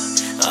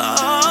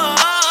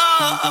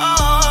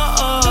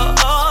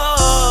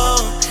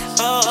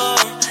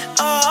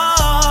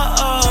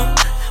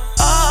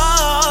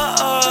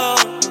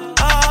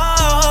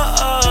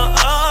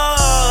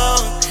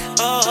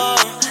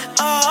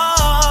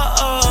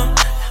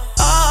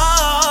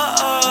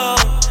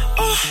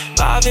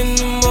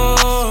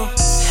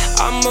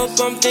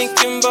 I'm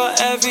thinking about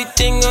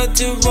everything I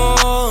did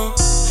wrong.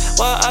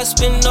 Why I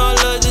spend all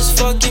of this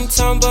fucking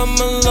time by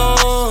my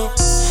alone.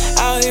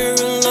 Out here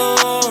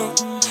alone,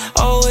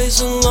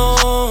 always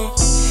alone.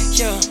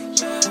 Yeah,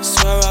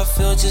 swear I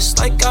feel just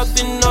like I've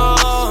been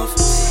off.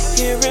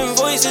 Hearing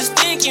voices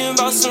thinking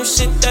about some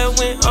shit that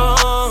went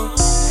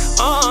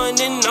on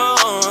and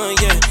on.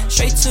 Yeah,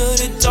 straight to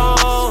the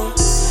dawn.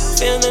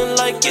 Feeling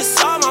like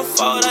it's all my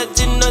fault, I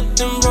did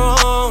nothing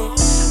wrong.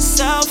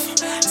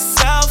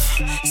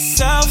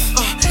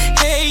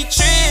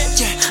 Hatred,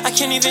 yeah, I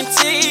can't even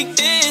take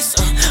this.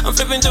 I'm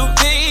flipping through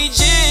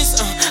pages,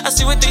 I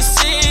see what they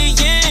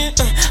saying.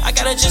 I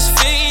gotta just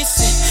face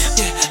it,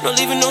 yeah, no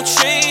leaving no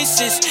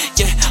traces.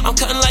 Yeah, I'm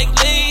cutting like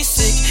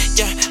LASIK,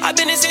 yeah, I've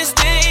been here since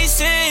day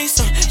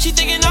 6. She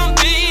thinking I'm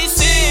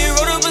basic,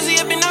 roll the pussy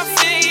up and I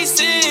face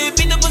it.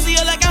 Beat the pussy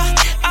up like I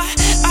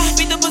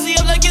beat the pussy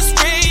up like it's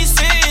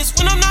racist.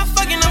 When I'm not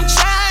fucking, I'm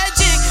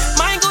tragic.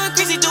 Mind going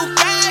crazy, do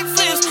bad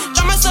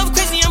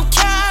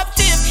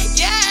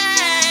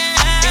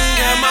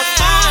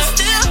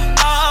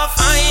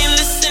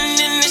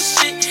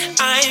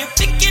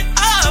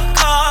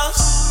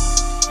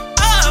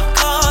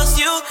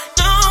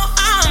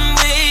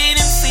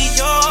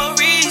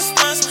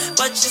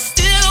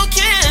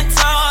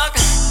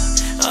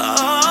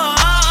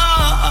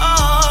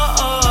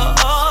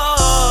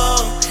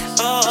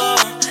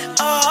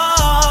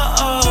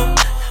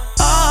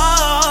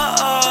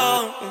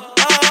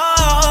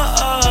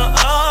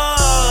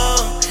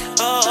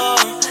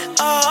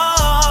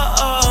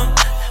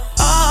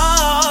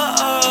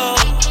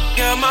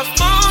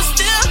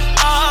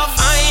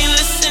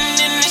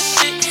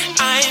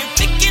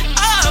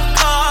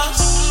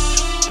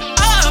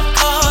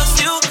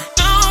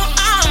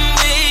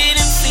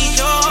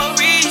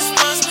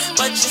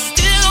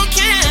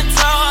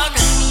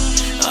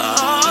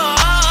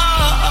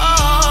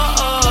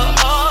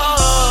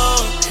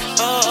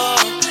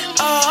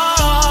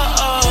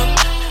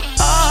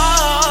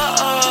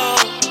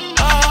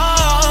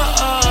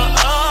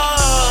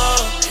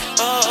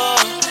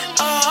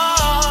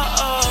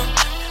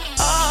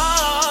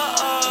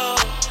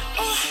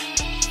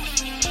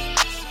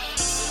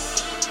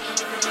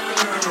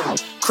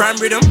Crime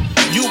rhythm,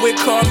 you would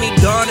call me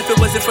Dawn if it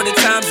wasn't for the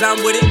times I'm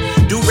with it.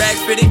 Do-rag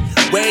fitted,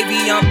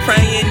 wavy, I'm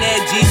praying that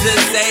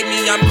Jesus save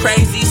me. I'm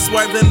crazy,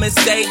 swerving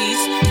Mercedes.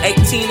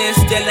 18 and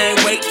still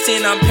ain't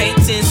waiting. I'm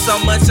painting so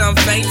much I'm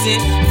fainting.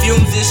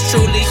 Fumes is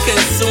truly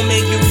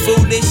consuming. You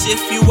foolish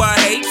if you are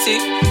hating.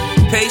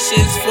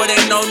 Patience, for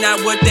they know not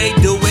what they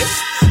do is.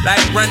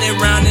 Like running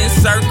round in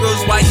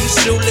circles while you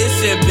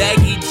shoeless in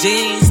baggy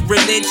jeans.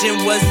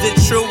 Religion was the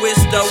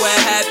truest, though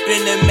it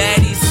happened in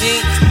Maddie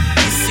scenes.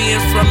 You see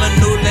it from a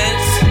new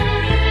lens,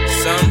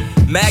 some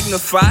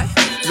magnify.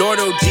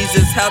 Lord, oh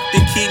Jesus, help to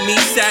keep me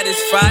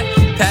satisfied,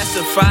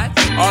 pacified.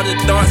 All the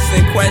thoughts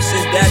and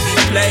questions that be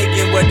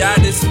plaguing what I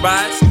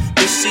despise.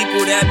 The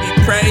sheeple that be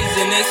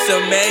praising, it's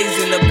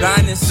amazing. The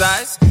blindness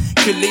eyes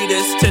could lead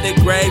us to the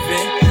grave.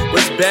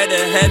 What's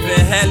better,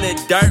 heaven, hell, or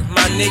dirt?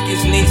 My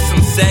niggas need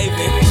some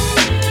saving.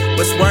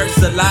 What's worse,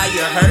 a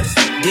liar hurts.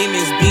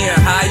 Demons being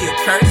higher,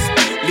 curse.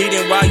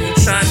 Leading while you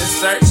trying to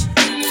search.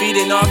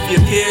 Feeding off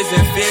your peers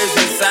and fears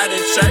inside the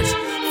church.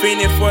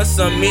 Feeding for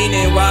some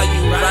meaning while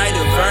you write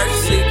a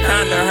verse. It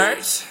kinda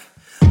hurts.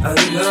 I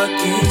look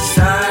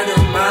inside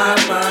of my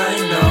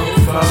mind, no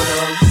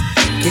photos.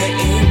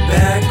 Getting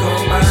back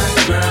on my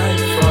grind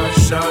for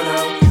sure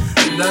though.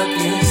 Look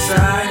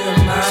inside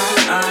of my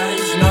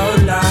eyes, no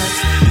lies.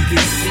 You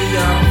can see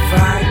I'm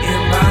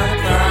fighting my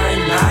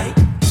pride like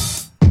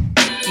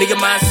nigga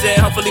mindset,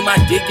 hopefully my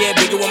dick get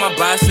bigger with my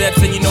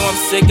biceps. And you know I'm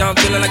sick, I'm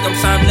feeling like I'm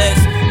timeless.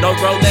 No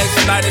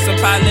Rolex, lighters and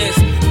pilots,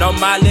 no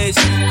mileage.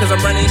 Cause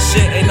I'm running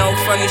shit, ain't no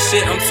funny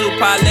shit, I'm too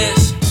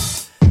polished.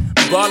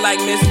 Ball like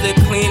Mr.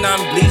 Clean, I'm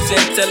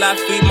bleaching till I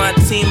feed my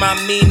team. I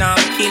mean, I'm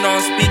keen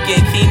on speaking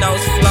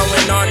keynotes,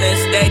 flowing on a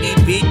steady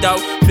beat though.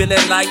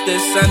 Feeling like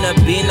the son of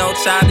Bino,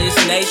 childish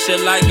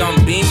nature like I'm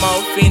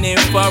BMO. Feeling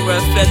for a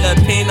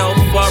Filipino,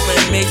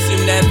 foreign mix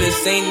you never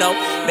seen no.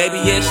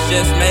 Maybe it's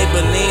just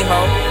Maybelline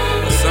ho,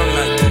 or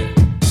something like that.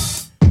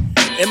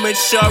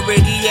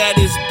 Immaturity at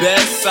its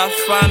best. I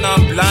find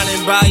I'm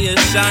blinded by a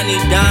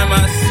shiny dime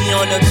I see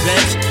on the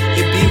bench.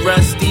 It be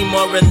rusty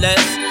more or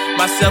less.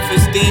 My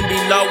self-esteem be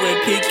low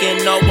and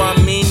peaking. No, I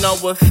mean no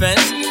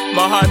offense.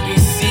 My heart be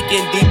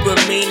seeking deeper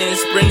meaning.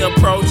 Spring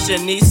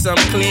approaching, need some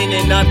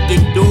cleaning up to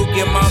do.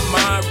 Get my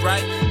mind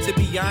right. To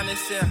be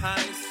honest, in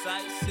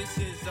hindsight, 6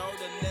 years old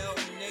and little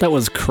nigga. That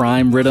was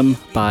Crime Rhythm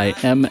by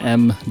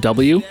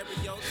MMW,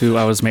 who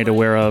I was made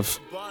aware of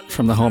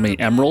from the homie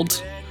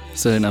Emerald.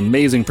 He's an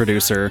amazing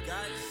producer,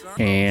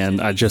 and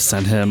I just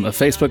sent him a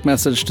Facebook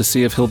message to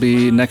see if he'll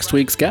be next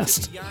week's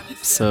guest.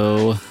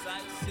 So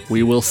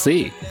we will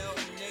see.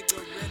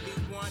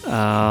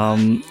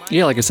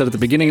 Like I said at the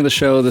beginning of the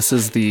show, this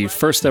is the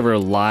first ever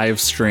live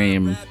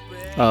stream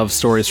of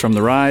Stories from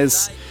the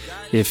Rise.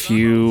 If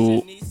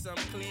you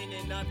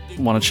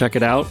want to check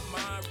it out,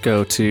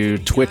 go to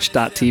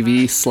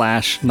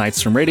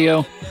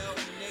twitch.tv/nightsfromradio.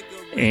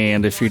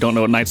 And if you don't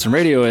know what Nights from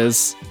Radio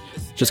is,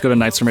 just go to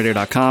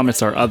nightsfromradio.com.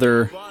 It's our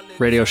other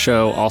radio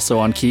show, also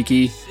on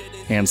Kiki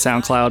and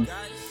SoundCloud.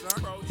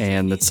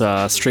 And it's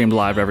streamed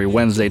live every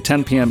Wednesday,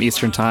 10 p.m.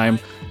 Eastern Time.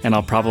 And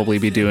I'll probably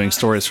be doing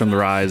Stories from the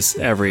Rise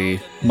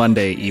every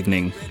Monday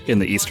evening in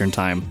the Eastern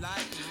Time.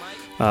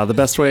 The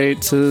best way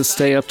to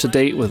stay up to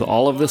date with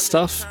all of this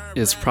stuff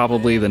is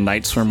probably the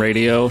Nights from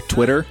Radio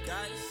Twitter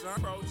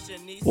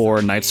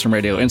or Nights from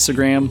Radio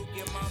Instagram.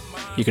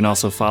 You can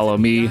also follow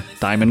me,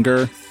 Diamond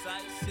Gur,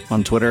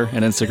 on Twitter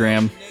and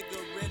Instagram.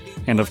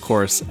 And of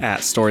course,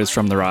 at Stories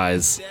from the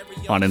Rise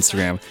on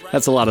Instagram.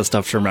 That's a lot of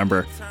stuff to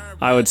remember.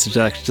 I would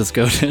suggest just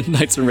go to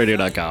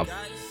nightsfromradio.com.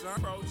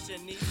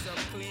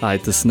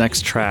 This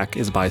next track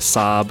is by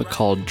Saab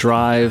called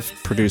Drive,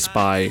 produced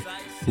by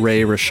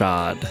Ray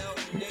Rashad.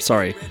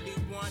 Sorry.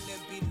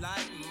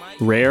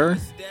 Rare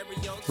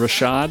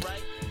Rashad?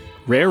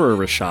 Rarer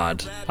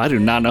Rashad. I do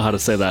not know how to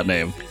say that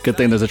name. Good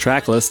thing there's a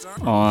track list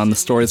on the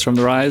Stories from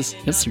the Rise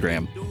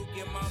Instagram.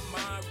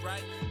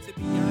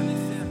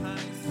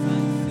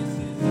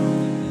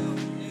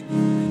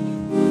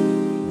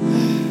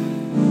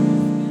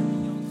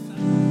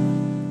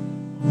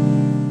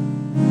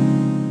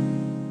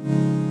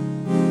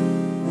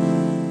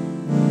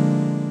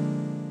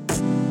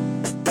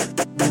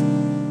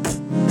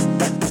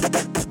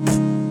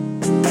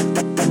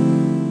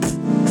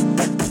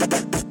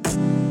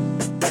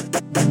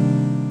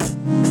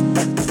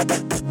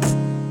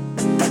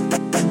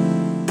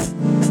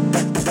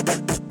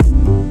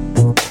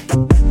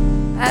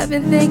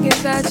 Been thinking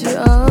about you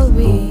all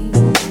week.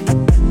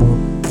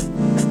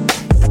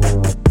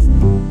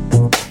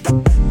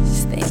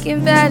 Just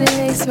thinking about it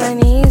makes my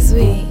knees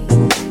weak.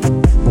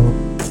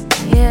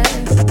 Yeah,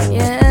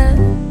 yeah.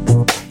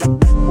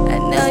 I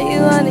know you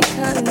wanna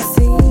come and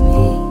see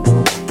me.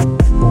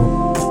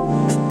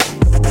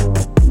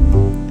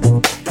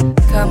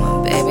 Come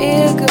on, baby,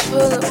 you could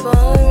pull up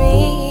on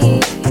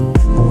me.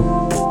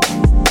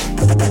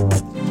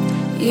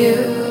 You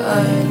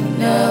already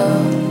know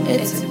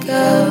it's a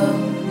go.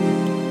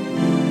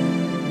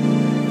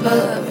 Pull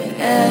up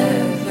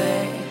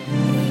whenever.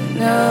 You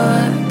know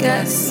I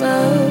got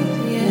smoke,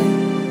 yeah.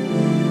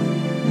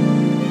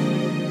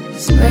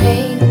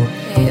 Spring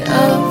it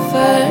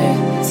over.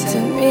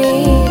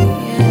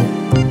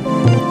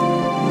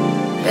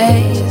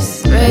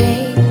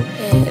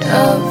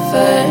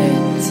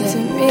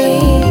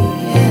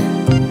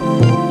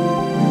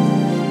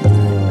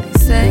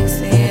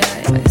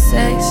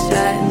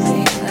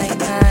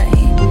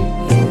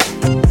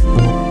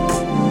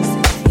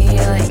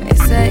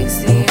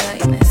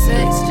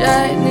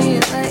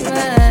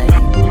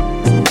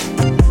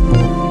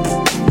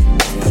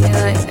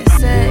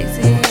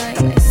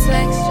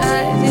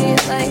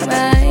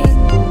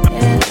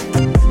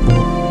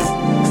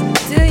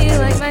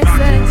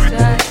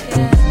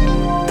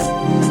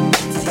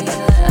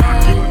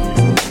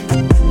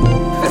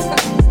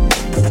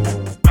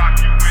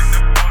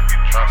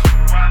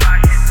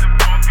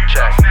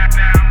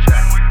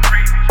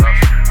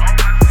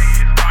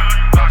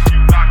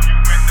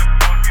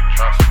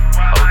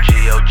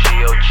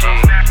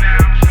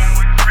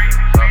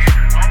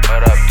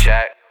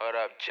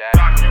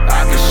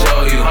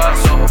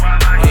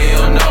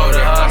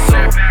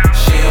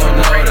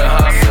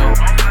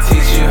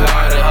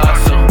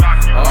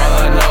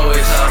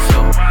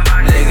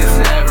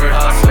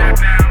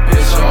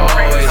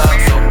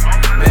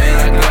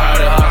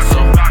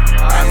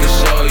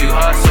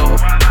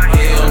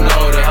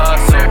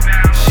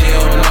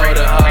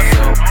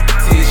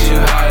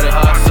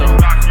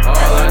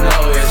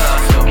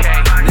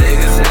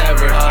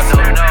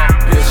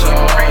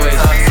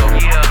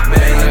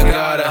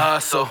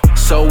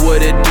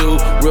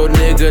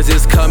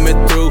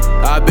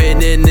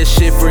 saying this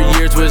shit for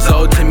years was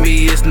old to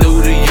me, it's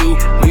new to you.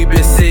 We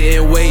been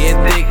sitting, waiting,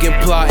 thinking,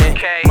 plotting.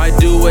 Might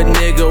do a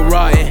nigga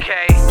rotten.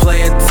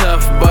 Playing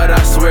tough, but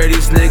I swear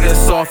these niggas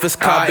soft as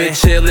cotton. Been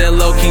chillin'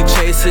 low-key,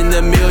 chasing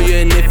 $1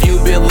 million. If you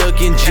been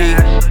looking G,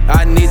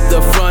 I need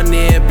the front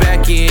end,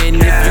 back end.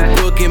 If you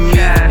booking me,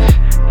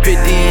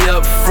 50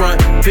 up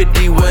front,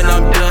 50 when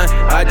I'm done.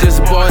 I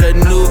just bought a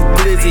new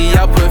Glizzy,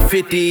 I put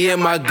 50 in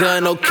my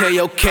gun. Okay,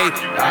 I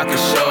can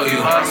show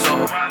you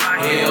hustle.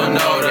 He don't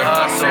know the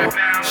hustle.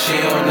 She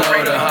don't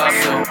know the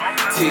hustle.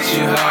 Teach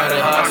you how to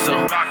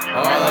hustle.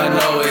 All I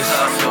know is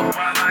hustle.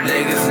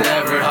 Niggas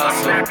never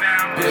hustle.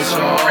 Bitch,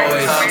 I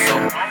always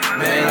hustle.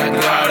 Man, I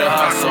gotta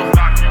hustle.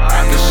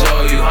 I can show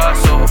you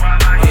hustle.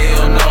 He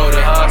don't know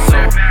the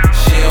hustle.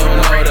 She don't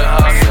know the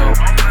hustle.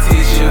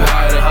 Teach you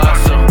how to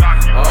hustle.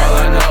 All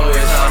I know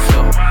is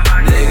hustle.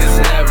 Niggas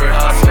never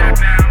hustle.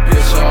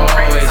 Bitch, I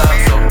always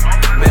hustle.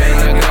 Man,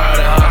 I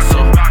gotta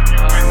hustle.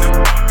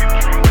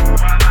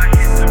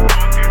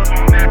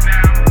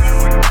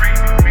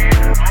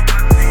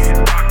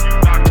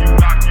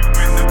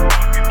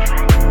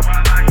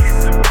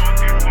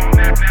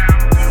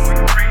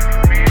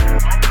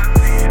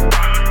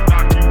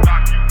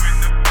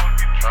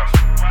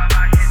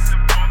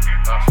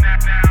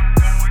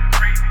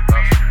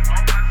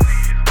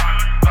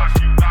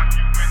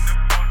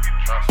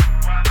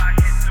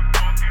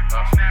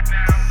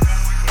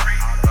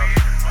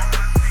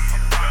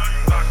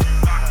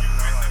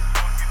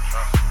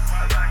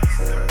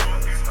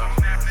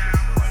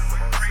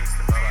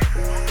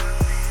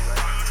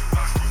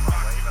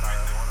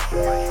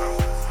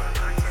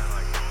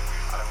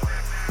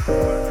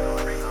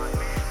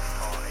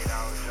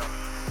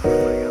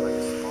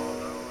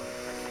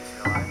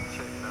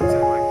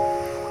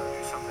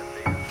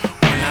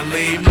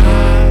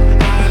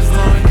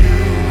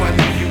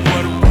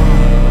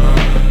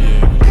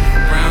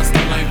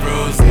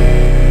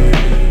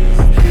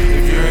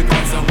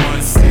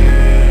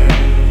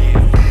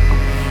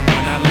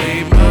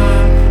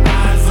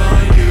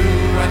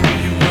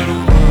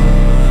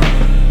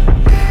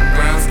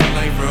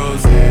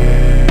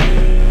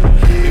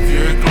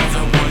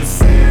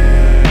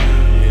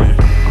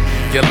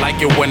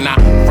 When I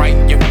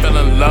write, you fell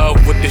in love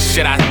with the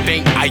shit I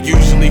think. I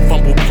usually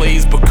fumble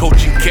plays, but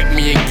coaching kept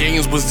me in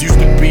games. Was used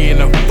to being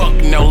a fuck,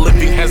 now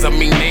living has a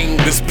meaning.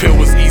 This pill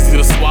was easy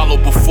to swallow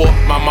before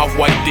my mouth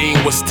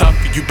whitening was tough.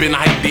 You been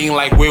hiding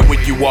like where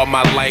were you all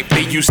my life?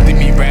 They used to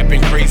me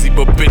rapping crazy,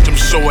 but bitch I'm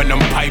showing them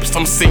pipes.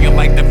 I'm singing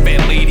like the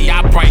fat lady,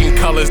 I brighten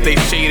colors they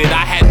shaded.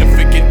 I had to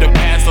forget the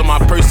past on my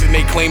person.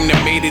 They claim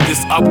they made it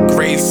this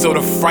upgrade, so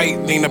the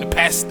frightening the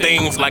past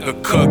things like a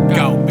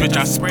cookout. Bitch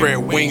I spread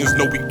wings,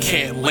 no we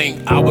can't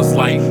link. I was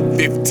like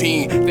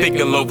 15,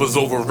 thinking love was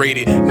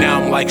overrated.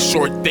 Now I'm like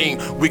short thing,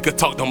 we could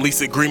talk them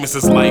lease agreements.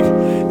 It's like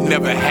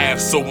never have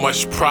so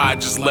much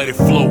pride, just let it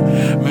flow.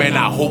 Man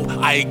I hope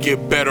I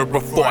get better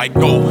before I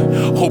go.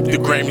 Hope the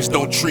Grammys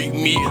don't treat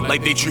me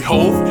like they treat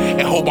Hov,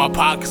 and hope my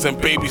pockets and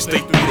babies stay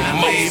through the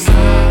most.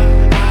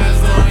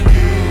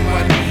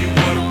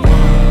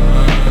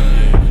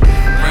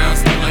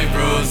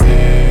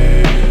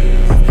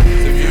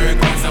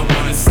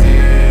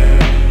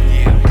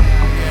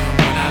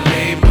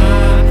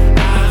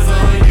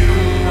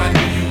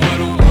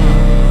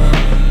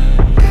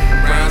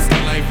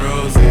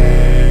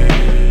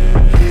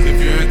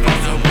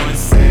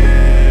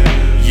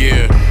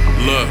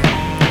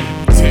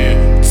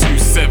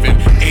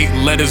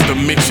 Letters to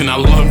mention I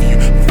love you.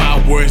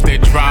 5 words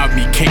that drive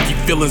me. Can't keep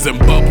feelings in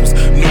bubbles.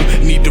 No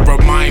need to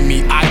remind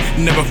me. I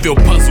never feel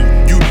puzzled.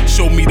 You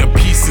show me the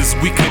pieces.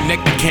 We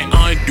connected, can't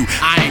undo.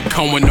 I ain't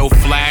come with no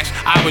flash.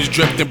 I was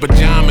draped in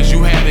pajamas.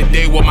 You had a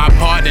day with my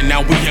partner.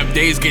 Now we have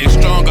days getting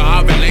stronger.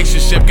 Our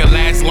relationship can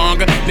last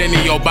longer than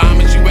the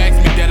Obamas. You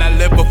asked me that I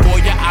lived before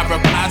you. I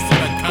replied to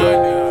the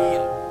kind.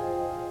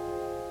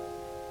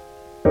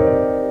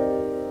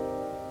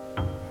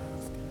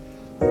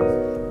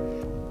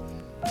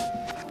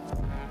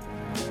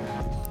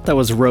 That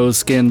was Rose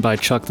Skin by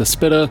Chuck the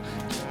Spitta.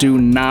 Do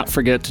not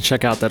forget to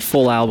check out that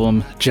full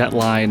album, Jet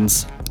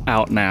Lines,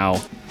 out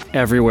now,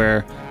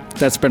 everywhere.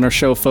 That's been our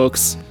show,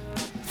 folks.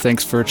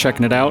 Thanks for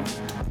checking it out.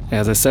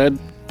 As I said,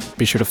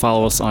 be sure to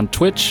follow us on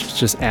Twitch,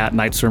 just at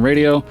Nightstorm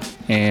Radio,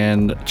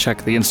 and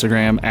check the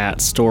Instagram at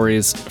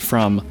Stories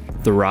from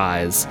the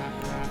Rise.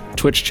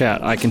 Twitch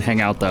chat, I can hang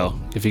out though,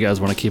 if you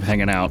guys want to keep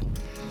hanging out.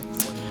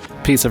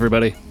 Peace,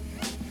 everybody.